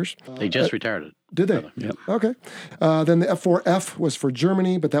number of years. They just retired it. Did they? Yep. Okay. Then the F-4F was for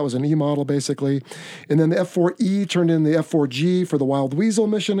Germany, but that was an E model basically. And then the F-4E turned in the F-4G for the Wild Weasel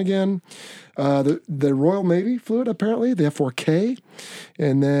mission again. The Royal Navy flew it apparently, the F-4K.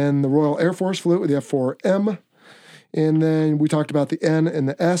 And then the Royal Air Force flew it with the F-4M. And then we talked about the N and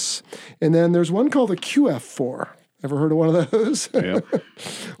the S. And then there's one called the QF-4. Ever heard of one of those? Yep.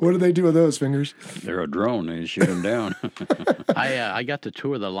 What do they do with those, Fingers? They're a drone. They shoot them down. I got to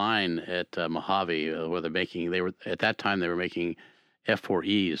tour the line at Mojave where at that time they were making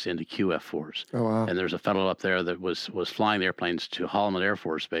F-4Es into QF-4s. Oh, wow. And there's a fellow up there that was flying airplanes to Holloman Air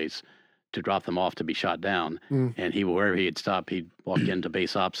Force Base to drop them off to be shot down. And wherever he'd stop, he'd walk into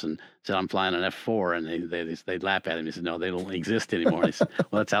base ops and said, "I'm flying an F-4." And they'd laugh at him. He said, "No, they don't exist anymore." And he said,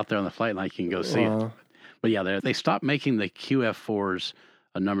 "Well, it's out there on the flight line. You can go see it." But yeah, they stopped making the QF-4s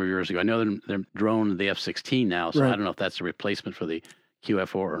a number of years ago. I know they're drone the F-16 now, so I don't know if that's a replacement for the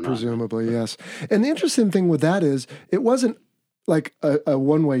QF-4 or not. Presumably, yes. And the interesting thing with that is it wasn't like a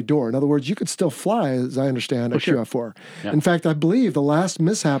one-way door. In other words, you could still fly, as I understand, a QF-4. Yeah. In fact, I believe the last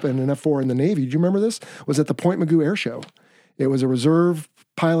mishap in an F-4 in the Navy, do you remember this? Was at the Point Mugu Air Show. It was a reserve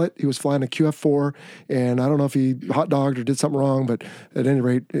pilot. He was flying a QF-4, and I don't know if he hot dogged or did something wrong, but at any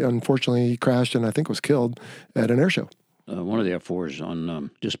rate, unfortunately, he crashed and I think was killed at an air show. One of the F-4s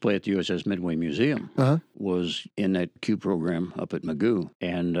on display at the USS Midway Museum was in that Q program up at Mugu,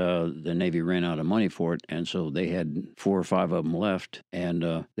 and the Navy ran out of money for it, and so they had 4 or 5 of them left, and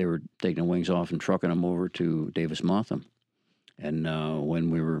they were taking the wings off and trucking them over to Davis-Monthan. And when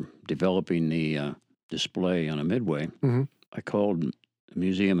we were developing the display on a Midway, I called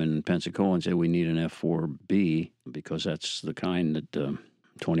museum in Pensacola and said we need an F-4B because that's the kind that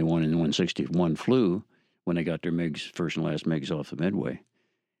 21 and 161 flew when they got their MiGs, first and last MiGs off the Midway.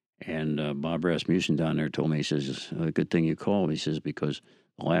 And Bob Rasmussen down there told me, he says, a good thing you called. He says, because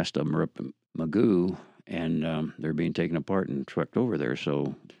the last of them are up in Magoo, and they're being taken apart and trucked over there.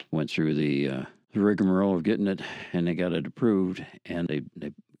 So went through the rigmarole of getting it, and they got it approved, and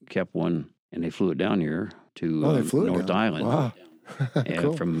they kept one, and they flew it down here to North Island. Wow. And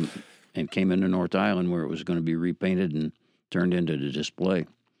Cool. and came into North Island where it was going to be repainted and turned into the display.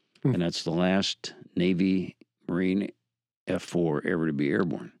 And that's the last Navy Marine F-4 ever to be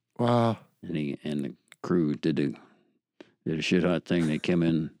airborne. Wow. And the crew did a shit hot thing. They came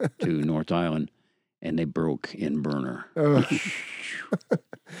in to North Island and they broke in burner. Oh.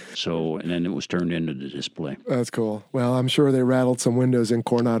 So, and then it was turned into the display. That's cool. Well, I'm sure they rattled some windows in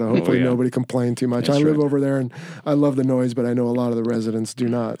Coronado. Hopefully nobody complained too much. That's I live right. over there and I love the noise, but I know a lot of the residents do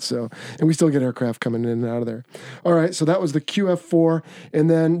not. So, and we still get aircraft coming in and out of there. All right. So that was the QF4. And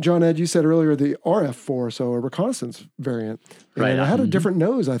then, John Ed, you said earlier the RF4, so a reconnaissance variant. And Right. it had a different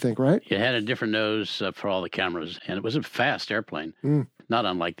nose, I think, right? It had a different nose for all the cameras, and it was a fast airplane, not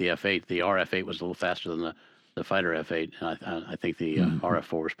unlike the F-8. The RF-8 was a little faster than the fighter F-8, and I think the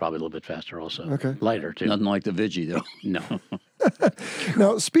RF-4 was probably a little bit faster also. Okay. Lighter, too. Nothing like the Vigi, though. No.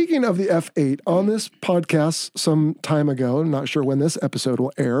 Now, speaking of the F-8, on this podcast some time ago, I'm not sure when this episode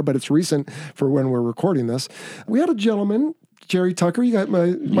will air, but it's recent for when we're recording this, we had a gentleman, Jerry Tucker, you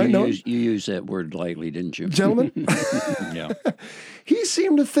might know. You used that word lightly, didn't you? Gentleman? Yeah. He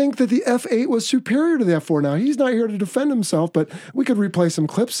seemed to think that the F-8 was superior to the F-4. Now, he's not here to defend himself, but we could replay some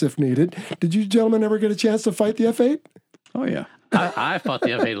clips if needed. Did you gentlemen ever get a chance to fight the F-8? Oh, yeah. I fought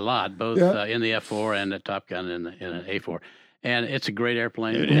the F-8 a lot, both in the F-4 and the Top Gun in an A-4. And it's a great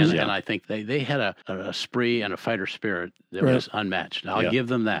airplane. And I think they had a spree and a fighter spirit that was unmatched. Now, I'll give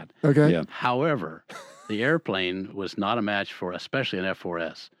them that. Okay. Yeah. However, the airplane was not a match for especially an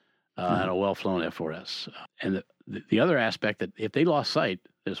F-4S and a well-flown F-4S. And the other aspect that if they lost sight,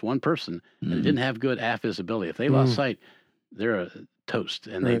 there's one person and didn't have good aft visibility. If they lost sight, they're a toast,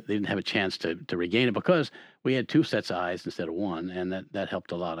 and they didn't have a chance to regain it because we had two sets of eyes instead of one, and that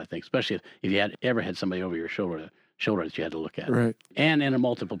helped a lot, I think, especially if you had ever had somebody over your shoulder that you had to look at. Right. And in a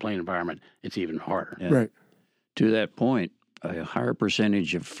multiple plane environment, it's even harder. Yeah. Right. To that point, a higher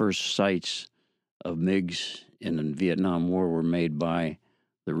percentage of first sights of MiGs in the Vietnam War were made by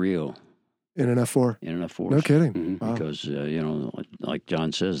the RIO In an F-4. in an F-4. No kidding. Mm-hmm. Wow. Because, like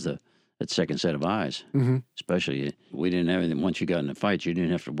John says, that second set of eyes, especially, we didn't have anything. Once you got in the fights, you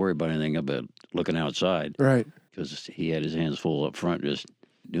didn't have to worry about anything about looking outside. Right. Because he had his hands full up front just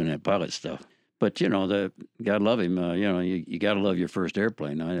doing that pilot stuff. But, God love him. You got to love your first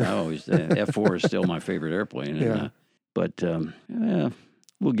airplane. I always, F-4 is still my favorite airplane. And, Yeah.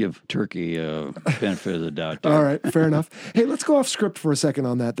 We'll give Turkey a benefit of the doubt there. All right, fair enough. Hey, let's go off script for a second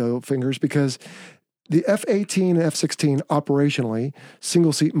on that, though, Fingers, because the F-18 and F-16 operationally,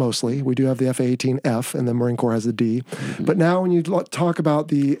 single seat mostly. We do have the F-18F, and the Marine Corps has the D. But now when you talk about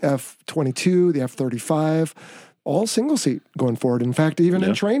the F-22, the F-35, all single seat going forward. In fact, even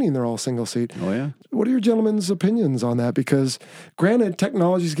in training, they're all single seat. Oh, yeah. What are your gentlemen's opinions on that? Because granted,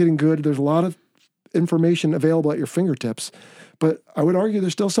 technology is getting good. There's a lot of information available at your fingertips. But I would argue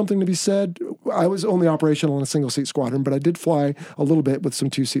there's still something to be said. I was only operational in a single-seat squadron, but I did fly a little bit with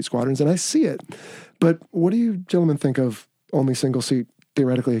some two-seat squadrons, and I see it. But what do you gentlemen think of only single-seat,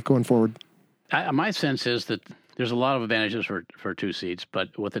 theoretically, going forward? My sense is that there's a lot of advantages for two seats,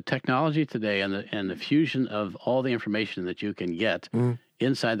 but with the technology today and the fusion of all the information that you can get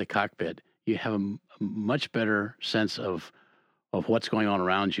inside the cockpit, you have a much better sense of what's going on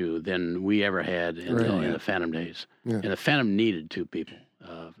around you than we ever had in the Phantom days. Yeah. And the Phantom needed two people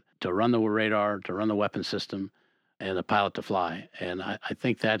to run the radar, to run the weapon system, and the pilot to fly. And I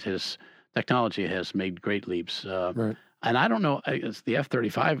think that technology has made great leaps. And I don't know, the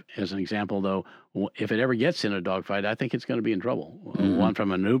F-35 as an example, though, if it ever gets in a dogfight, I think it's going to be in trouble. One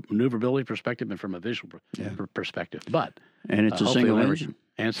from a maneuverability perspective and from a visual perspective. And it's a single engine.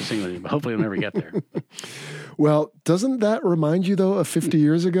 And it's a single engine, but hopefully it'll never get there. Well, doesn't that remind you, though, of 50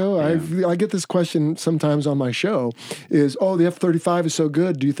 years ago? Yeah. I get this question sometimes on my show is, the F-35 is so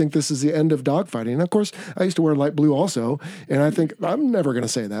good. Do you think this is the end of dogfighting? And, of course, I used to wear light blue also, and I think I'm never going to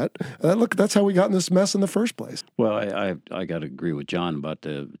say that. Look, that's how we got in this mess in the first place. Well, I got to agree with John about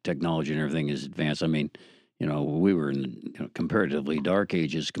the technology and everything is advanced. I mean, we were in comparatively dark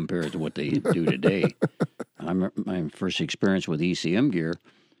ages compared to what they do today. My first experience with ECM gear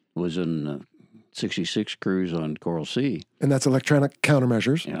was in 66 cruise on Coral Sea. And that's electronic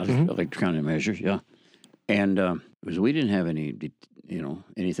countermeasures. Yeah, electronic measures, yeah. And we didn't have any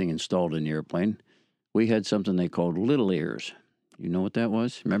anything installed in the airplane, we had something they called little ears. You know what that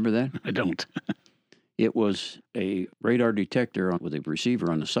was? Remember that? I don't. It was a radar detector with a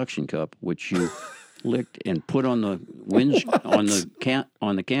receiver on the suction cup, which you licked and put on the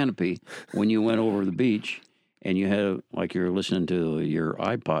on the canopy when you went over the beach, and you had like you're listening to your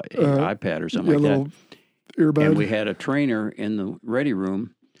iPad or something like that. Earbud. And we had a trainer in the ready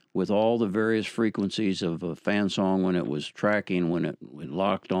room with all the various frequencies of a fan song when it was tracking, when it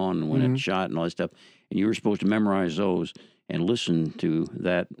locked on, when it shot, and all that stuff. And you were supposed to memorize those and listen to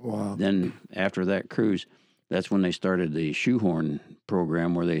that. Wow. Then after that cruise, that's when they started the shoehorn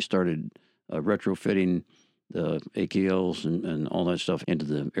program, where they started retrofitting the AKLs and all that stuff into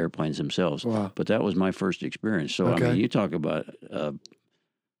the airplanes themselves. Wow. But that was my first experience. So, I mean, you talk about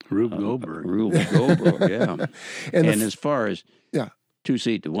Rube Goldberg. Rube Goldberg, yeah. and as far as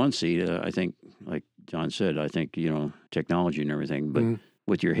 2-seat to 1-seat, I think, like John said, I think, technology and everything, but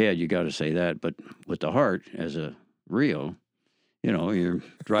with your head, you got to say that. But with the heart, as a Rio, you're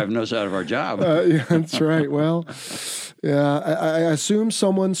driving us out of our job. Yeah, that's right. Well, yeah, I assume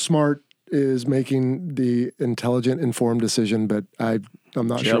someone smart is making the intelligent, informed decision, but I'm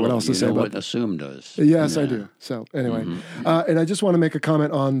not sure what else to say about what assume does. Yes, I do. So anyway, and I just want to make a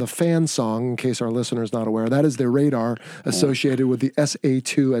comment on the fan song, in case our listener is not aware. That is the radar associated with the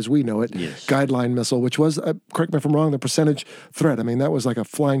SA-2, as we know it, guideline missile, which was, correct me if I'm wrong, the percentage threat. I mean, that was like a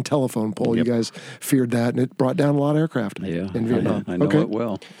flying telephone pole. Yep. You guys feared that, and it brought down a lot of aircraft in Vietnam. I know it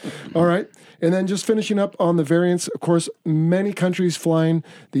well. All right. And then just finishing up on the variants, of course, many countries flying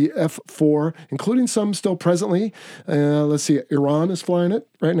the F-4, including some still presently. Let's see, Iran is flying it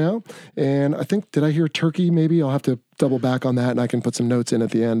right now. And I think, did I hear Turkey maybe? I'll have to double back on that, and I can put some notes in at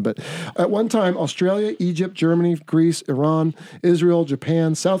the end. But at one time, Australia, Egypt, Germany, Greece, Iran, Israel,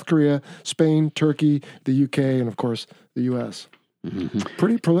 Japan, South Korea, Spain, Turkey, the UK, and of course, the US.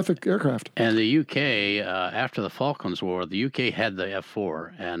 Pretty prolific aircraft. And the UK, after the Falklands War, the UK had the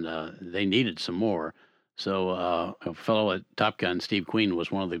F-4, and they needed some more. So a fellow at Top Gun, Steve Queen,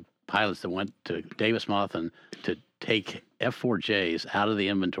 was one of the pilots that went to Davis Monthan to take F-4Js out of the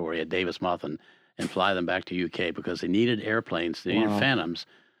inventory at Davis Monthan and fly them back to UK because they needed airplanes, they needed Phantoms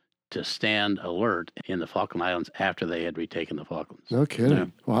to stand alert in the Falkland Islands after they had retaken the Falklands. No kidding. Yeah.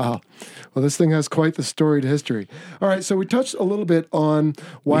 Wow. Well, this thing has quite the storied history. All right, so we touched a little bit on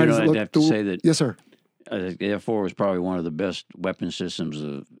why does it look... I'd have to say that... Yes, sir. The F-4 was probably one of the best weapon systems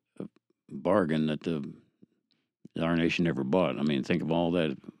of bargain that our nation ever bought. I mean, think of all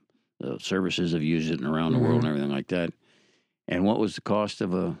that. The services have used it around the world and everything like that. And what was the cost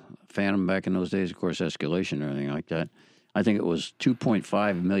of a Phantom back in those days? Of course, escalation and everything like that. I think it was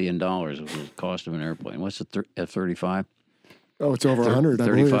 $2.5 million was the cost of an airplane. What's the F-35? Oh, it's over 100, I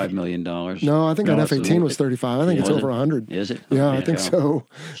believe. $35 million. No, I think an F-18 was 35. I think it's over 100. Is it? Yeah, I think so.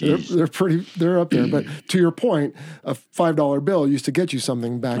 They're up there. But to your point, a $5 bill used to get you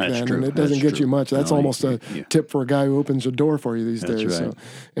something back then, and it doesn't get you much. That's almost a tip for a guy who opens a door for you these days. Right. So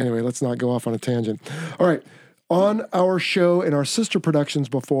anyway, let's not go off on a tangent. All right. On our show and our sister productions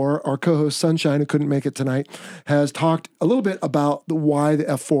before, our co-host Sunshine, who couldn't make it tonight, has talked a little bit about why the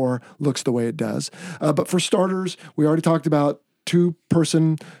F-4 looks the way it does. But for starters, we already talked about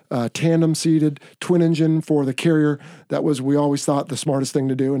two-person tandem-seated twin engine for the carrier. That was, we always thought, the smartest thing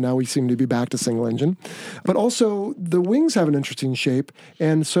to do, and now we seem to be back to single engine. But also, the wings have an interesting shape,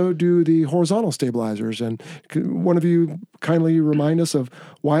 and so do the horizontal stabilizers. And could one of you kindly remind us of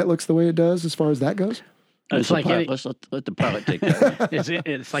why it looks the way it does as far as that goes? It's like let's let the pilot take that.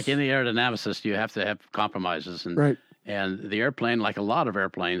 It's like any aerodynamicist, you have to have compromises, and the airplane, like a lot of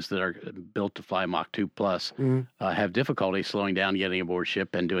airplanes that are built to fly Mach 2 plus, have difficulty slowing down, getting aboard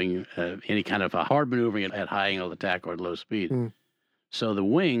ship, and doing any kind of a hard maneuvering at high angle of attack or at low speed. So the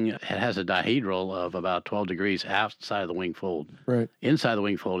wing has a dihedral of about 12 degrees outside of the wing fold. Right. Inside the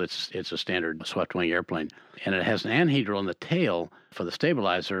wing fold, it's a standard swept wing airplane. And it has an anhedral in the tail for the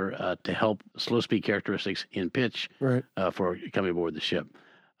stabilizer to help slow speed characteristics in pitch for coming aboard the ship.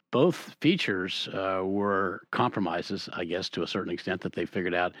 Both features were compromises, I guess, to a certain extent that they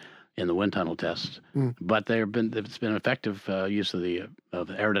figured out in the wind tunnel tests, but it's been effective use of the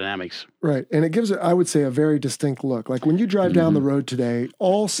aerodynamics. Right, and it gives it, I would say, a very distinct look. Like when you drive down the road today,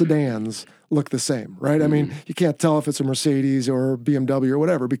 all sedans look the same, right? I mean, you can't tell if it's a Mercedes or BMW or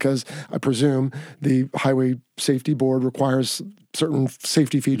whatever, because I presume the Highway Safety Board requires certain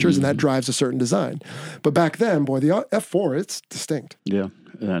safety features, and that drives a certain design. But back then, boy, the F-4, it's distinct. Yeah,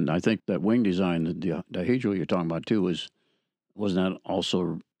 and I think that wing design, the dihedral you're talking about too, wasn't that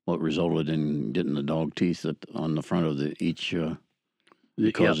also what resulted in getting the dog teeth on the front of each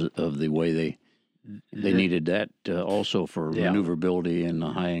because of the way they They needed that also for maneuverability and the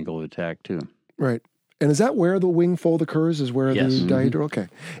high angle of attack too. Right. And is that where the wing fold occurs? Is where the dihedral? Okay.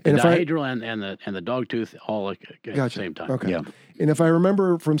 And the dihedral and the dog tooth all at the same time. Okay. Yeah. And if I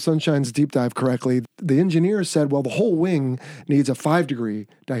remember from Sunshine's deep dive correctly, the engineers said, well, the whole wing needs a 5-degree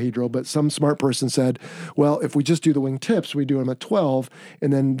dihedral, but some smart person said, well, if we just do the wing tips, we do them at 12,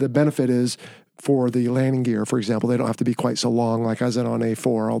 and then the benefit is for the landing gear, for example, they don't have to be quite so long like I said on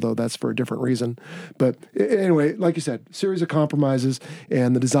A4, although that's for a different reason. But anyway, like you said, series of compromises,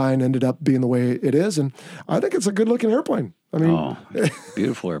 and the design ended up being the way it is, and I think it's a good-looking airplane. I mean,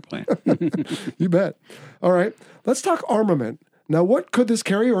 beautiful airplane. You bet. All right, let's talk armament. Now, what could this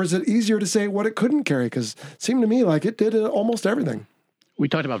carry, or is it easier to say what it couldn't carry? Because it seemed to me like it did almost everything. We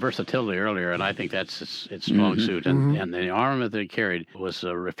talked about versatility earlier, and I think that's its strong suit. And the armament that it carried was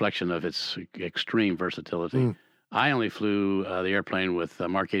a reflection of its extreme versatility. I only flew the airplane with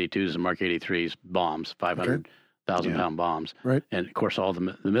Mark 82s and Mark 83s bombs, 500,000-pound bombs. Right. And, of course, all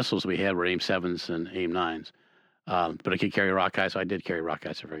the missiles we had were AIM-7s and AIM-9s. But I could carry rockets, so I did carry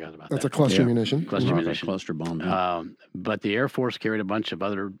rockets. I forgot about that. That's a cluster munition. Cluster munition. Cluster bomb. But the Air Force carried a bunch of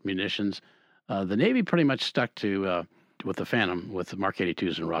other munitions. The Navy pretty much stuck to... with the Phantom, with the Mark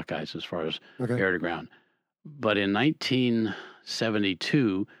 82s and rockets as far as air to ground. But in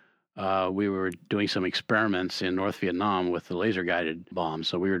 1972, we were doing some experiments in North Vietnam with the laser-guided bombs.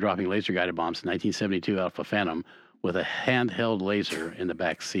 So we were dropping laser-guided bombs in 1972 out of a Phantom with a handheld laser in the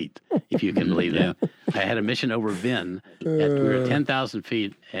back seat, if you can believe that. I had a mission over Vinh. We were at 10,000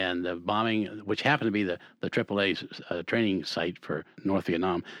 feet, and the bombing, which happened to be the AAA training site for North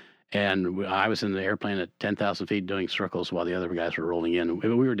Vietnam, and I was in the airplane at 10,000 feet doing circles while the other guys were rolling in. We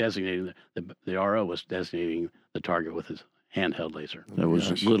were designating, the RO was designating the target with his handheld laser. That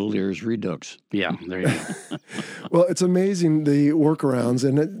was Little Ears Redux. Yeah, there you go. Well, it's amazing the workarounds,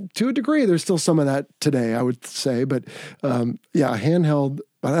 and to a degree, there's still some of that today, I would say. But handheld.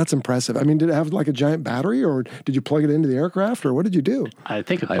 Well, that's impressive. I mean, did it have like a giant battery, or did you plug it into the aircraft, or what did you do? I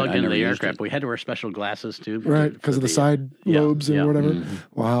think it plugged into the aircraft. We had to wear special glasses, too. Right, because of the side lobes and whatever.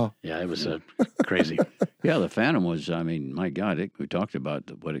 Wow. Yeah, it was crazy. Yeah, the Phantom was, I mean, my God, we talked about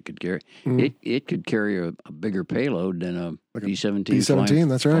what it could carry. It could carry a bigger payload than a B-17. B-17,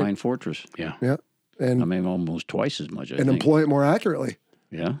 that's right. Flying Fortress. Yeah. Yeah. And, I mean, almost twice as much, I think. And employ it more accurately.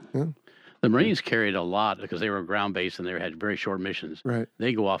 Yeah. The Marines carried a lot because they were ground-based and they had very short missions. Right.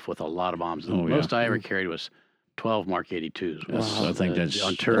 They go off with a lot of bombs. The most I ever carried was 12 Mark 82s. Wow. I think that's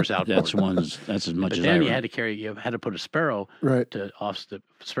on tours outboard. That's as much but as then I you had to put a Sparrow to offset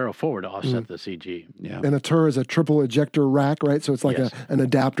Sparrow forward to offset the CG. Yeah. And a Tur is a triple ejector rack, right? So it's like an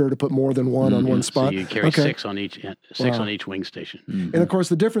adapter to put more than one on one spot. So you carry six on each on each wing station. And of course,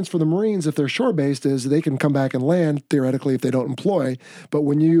 the difference for the Marines, if they're shore based, is they can come back and land theoretically if they don't employ. But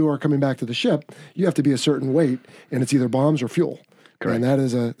when you are coming back to the ship, you have to be a certain weight, and it's either bombs or fuel. Correct.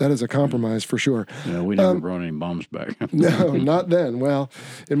 And that is a compromise for sure. Yeah, we never brought any bombs back. No, not then. Well,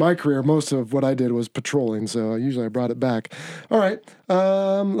 in my career, most of what I did was patrolling, so usually I brought it back. All right.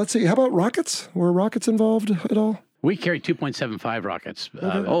 Let's see. How about rockets? Were rockets involved at all? We carried 2.75 rockets.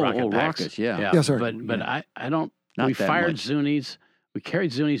 Rockets, yeah. Yeah, sorry. But I don't. We fired Zunis. We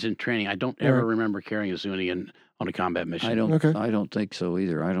carried Zunis in training. I don't ever remember carrying a Zuni on a combat mission. I don't think so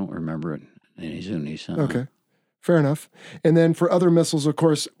either. I don't remember it. Any Zunis. Okay. Fair enough. And then for other missiles, of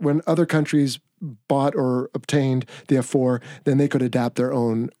course, when other countries bought or obtained the F-4, then they could adapt their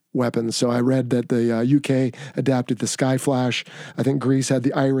own weapons. So I read that the UK adapted the Skyflash. I think Greece had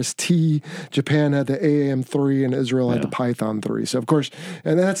the Iris-T. Japan had the AAM-3, and Israel had the Python-3. So, of course,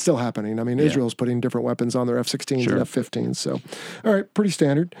 and that's still happening. I mean, Israel's putting different weapons on their F-16s and F-15s. So, all right, pretty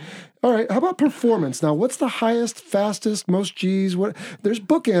standard. All right, how about performance? Now, what's the highest, fastest, most Gs? There's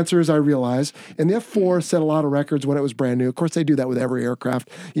book answers, I realize, and the F-4 set a lot of records when it was brand new. Of course, they do that with every aircraft,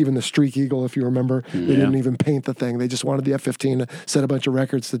 even the Streak Eagle, if you remember. They didn't even paint the thing. They just wanted the F-15 to set a bunch of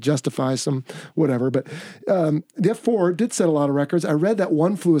records to justify some whatever. But the F-4 did set a lot of records. I read that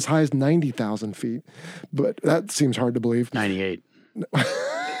one flew as high as 90,000 feet, but that seems hard to believe. 98. Were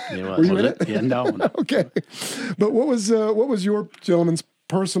you in it? Yeah, no. Okay. But what was your gentleman's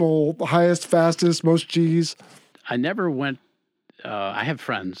personal highest, fastest, most Gs? I never went. I have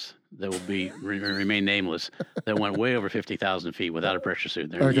friends that will remain nameless that went way over 50,000 feet without a pressure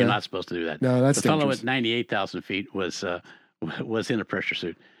suit. You're not supposed to do that. No, that's the fellow dangerous. at 98,000 feet was in a pressure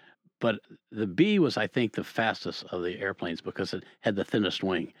suit. But the B was, I think, the fastest of the airplanes because it had the thinnest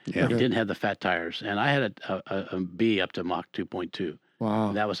wing. Yeah. It didn't have the fat tires. And I had a B up to Mach 2.2. Wow.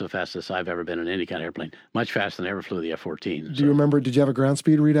 And that was the fastest I've ever been in any kind of airplane. Much faster than I ever flew the F-14. Do you remember, did you have a ground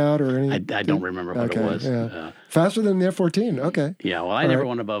speed readout or anything? I don't remember what it was. Yeah. Faster than the F-14, okay. Yeah, well, I never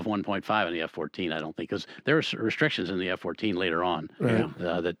went above 1.5 in the F-14, I don't think, because there were restrictions in the F-14 later on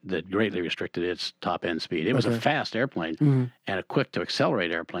that greatly restricted its top-end speed. It was a fast airplane and a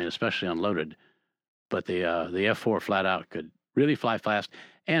quick-to-accelerate airplane, especially unloaded. But the F-4 flat out could really fly fast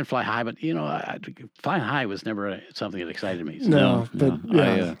and fly high, but flying high was never something that excited me. So.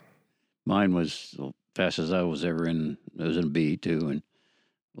 No. Mine was the fastest I was ever in. It was in a B-2 and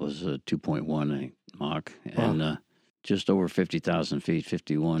was 2.1 Mach and just over 50,000 feet,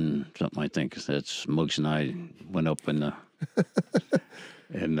 51 something I think. That's Muggs and I went up in the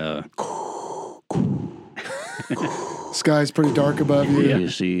sky's pretty dark above you. You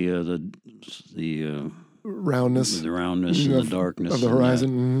see the roundness, and the darkness of the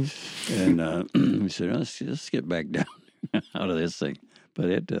horizon. And we said, let's get back down out of this thing. But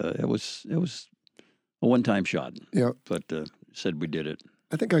it was a one-time shot. Yeah. But said we did it.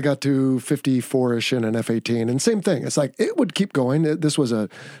 I think I got to 54-ish in an F-18, and same thing. It's like it would keep going. This was a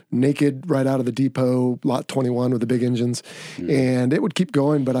naked right out of the depot, Lot 21 with the big engines, and it would keep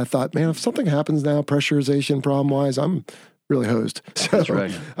going. But I thought, man, if something happens now, pressurization problem-wise, I'm really hosed. So that's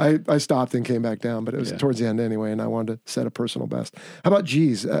right. I stopped and came back down, but it was towards the end anyway, and I wanted to set a personal best. How about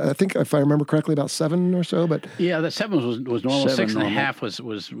G's? I think if I remember correctly, about 7 or so. But the 7 was normal. 6.5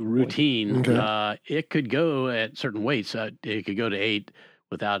 was routine. Okay. It could go at certain weights. It could go to 8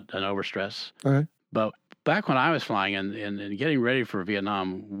 without an overstress. Okay. But back when I was flying and getting ready for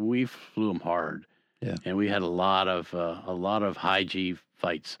Vietnam, we flew them hard. Yeah. And we had a lot of high G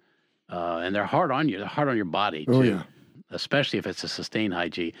fights, and they're hard on you. They're hard on your body too. Oh yeah. Especially if it's a sustained high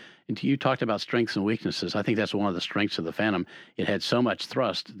G. And you talked about strengths and weaknesses. I think that's one of the strengths of the Phantom. It had so much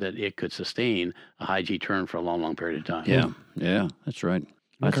thrust that it could sustain a high G turn for a long, long period of time. Yeah, that's right. Okay.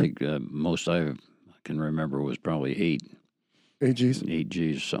 I think most I can remember was probably 8. 8 Gs? 8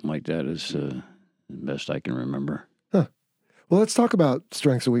 Gs, something like that is the best I can remember. Huh. Well, let's talk about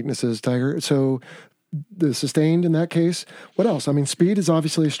strengths and weaknesses, Tiger. So the sustained in that case, what else? I mean, speed is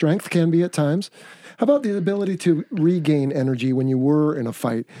obviously a strength, can be at times. How about the ability to regain energy when you were in a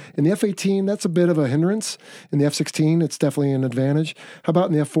fight? In the F-18, that's a bit of a hindrance. In the F-16, it's definitely an advantage. How about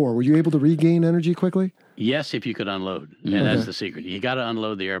in the F-4? Were you able to regain energy quickly? Yes, if you could unload. And that's the secret. You got to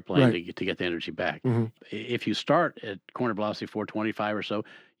unload the airplane to get the energy back. If you start at corner velocity 425 or so,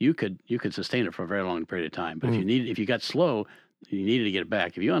 you could sustain it for a very long period of time. But if you got slow, you needed to get it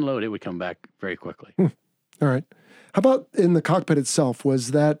back. If you unload, it would come back very quickly. All right. How about in the cockpit itself?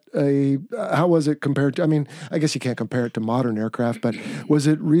 Was that how was it compared to, I mean, I guess you can't compare it to modern aircraft, but was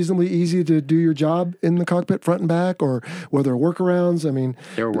it reasonably easy to do your job in the cockpit front and back, or were there workarounds? I mean,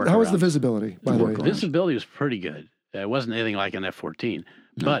 how was the visibility, by the way? Visibility was pretty good. It wasn't anything like an F-14,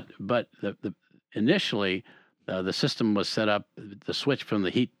 but the initially, the system was set up, the switch from the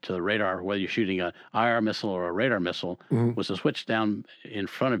heat to the radar, whether you're shooting an IR missile or a radar missile, was a switch down in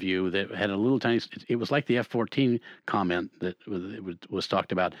front of you that had a little tiny, it was like the F-14 comment that was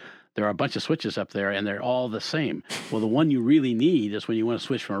talked about. There are a bunch of switches up there, and they're all the same. Well, the one you really need is when you want to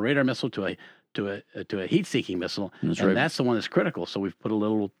switch from a radar missile to a heat-seeking missile, that's the one that's critical. So we've put a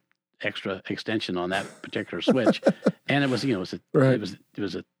little extra extension on that particular switch, and it was it was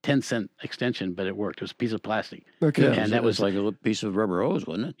a 10-cent extension, but it worked. It was a piece of plastic. Okay, and that was like a little piece of rubber hose,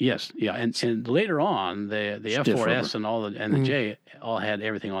 wasn't it? Yes, yeah, and later on the F4S and the J all had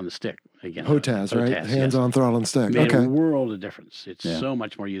everything on the stick again. HOTAS, right? Hands-on throttle and stick. Made a world of difference. It's so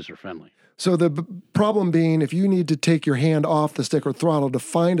much more user friendly. So the problem being, if you need to take your hand off the stick or throttle to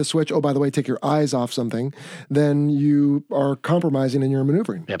find a switch, oh, by the way, take your eyes off something, then you are compromising in your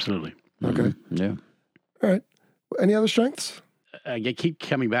maneuvering. Absolutely. Okay. Yeah. All right. Any other strengths? I keep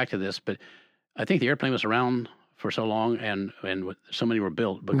coming back to this, but I think the airplane was around for so long and so many were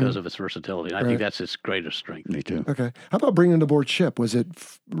built because of its versatility. And I think that's its greatest strength. Me too. Okay. How about bringing it aboard ship? Was it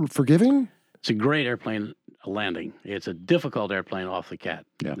forgiving? It's a great airplane landing. It's a difficult airplane off the CAT.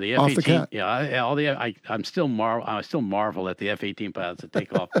 Yeah. The Off F-18, the CAT. Yeah, I still marvel at the F-18 pilots that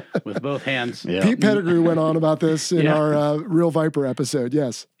take off with both hands. Yeah. Pete Pettigrew went on about this in our Real Viper episode.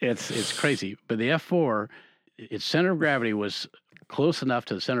 Yes. It's crazy. But the F-4, its center of gravity was close enough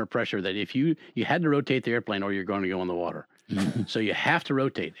to the center of pressure that if you had to rotate the airplane or you're going to go in the water. So you have to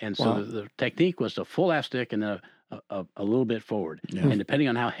rotate. And so the technique was to full aft stick and then a little bit forward. Yeah. And depending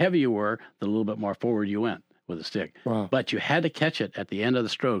on how heavy you were, the little bit more forward you went with the stick. Wow. But you had to catch it at the end of the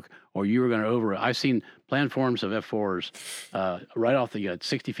stroke or you were going to over it. I've seen planforms of F4s right off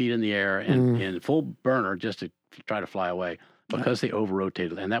 60 feet in the air and in full burner just to try to fly away. because they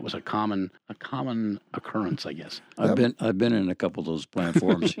over-rotated, and that was a common occurrence, I guess. I've been in a couple of those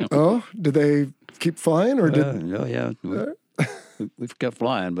platforms. Oh, did they keep flying, or did? No, yeah, we've kept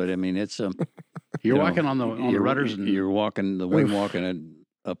flying, but I mean, it's you're walking on the rudders, and you're walking the wing walking it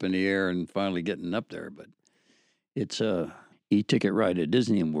up in the air, and finally getting up there. But it's a e-ticket ride at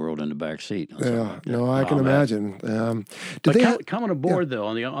Disney World in the back seat. Yeah, no, I can imagine. Coming aboard though,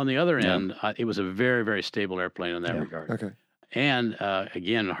 on the other end, it was a very, very stable airplane in that regard. Okay. And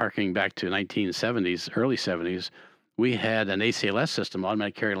again, harkening back to 1970s, early 70s, we had an ACLS system,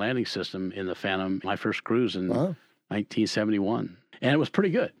 automatic carry landing system, in the Phantom. My first cruise in 1971, and it was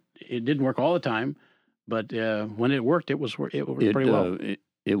pretty good. It didn't work all the time, but when it worked, it worked pretty well.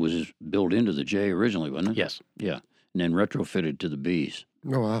 It was built into the J originally, wasn't it? Yes. Yeah. And then retrofitted to the Bs.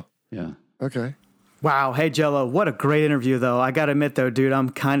 Oh, wow. Yeah. Okay. Wow. Hey, Jello, what a great interview, though. I got to admit, though, dude, I'm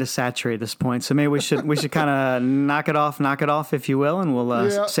kind of saturated at this point. So maybe we should kind of knock it off, if you will, and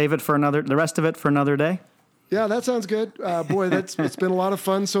we'll save it for the rest of it for another day. Yeah, that sounds good. Boy, it's been a lot of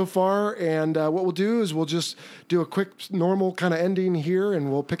fun so far. And what we'll do is we'll just do a quick, normal kind of ending here, and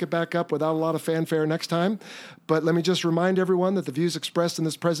we'll pick it back up without a lot of fanfare next time. But let me just remind everyone that the views expressed in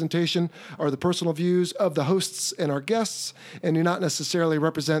this presentation are the personal views of the hosts and our guests, and do not necessarily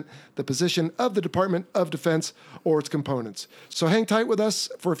represent the position of the Department of Defense or its components. So hang tight with us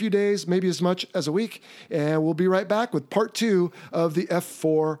for a few days, maybe as much as a week, and we'll be right back with part 2 of the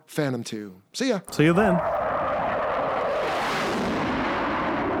F-4 Phantom II. See ya. See you then.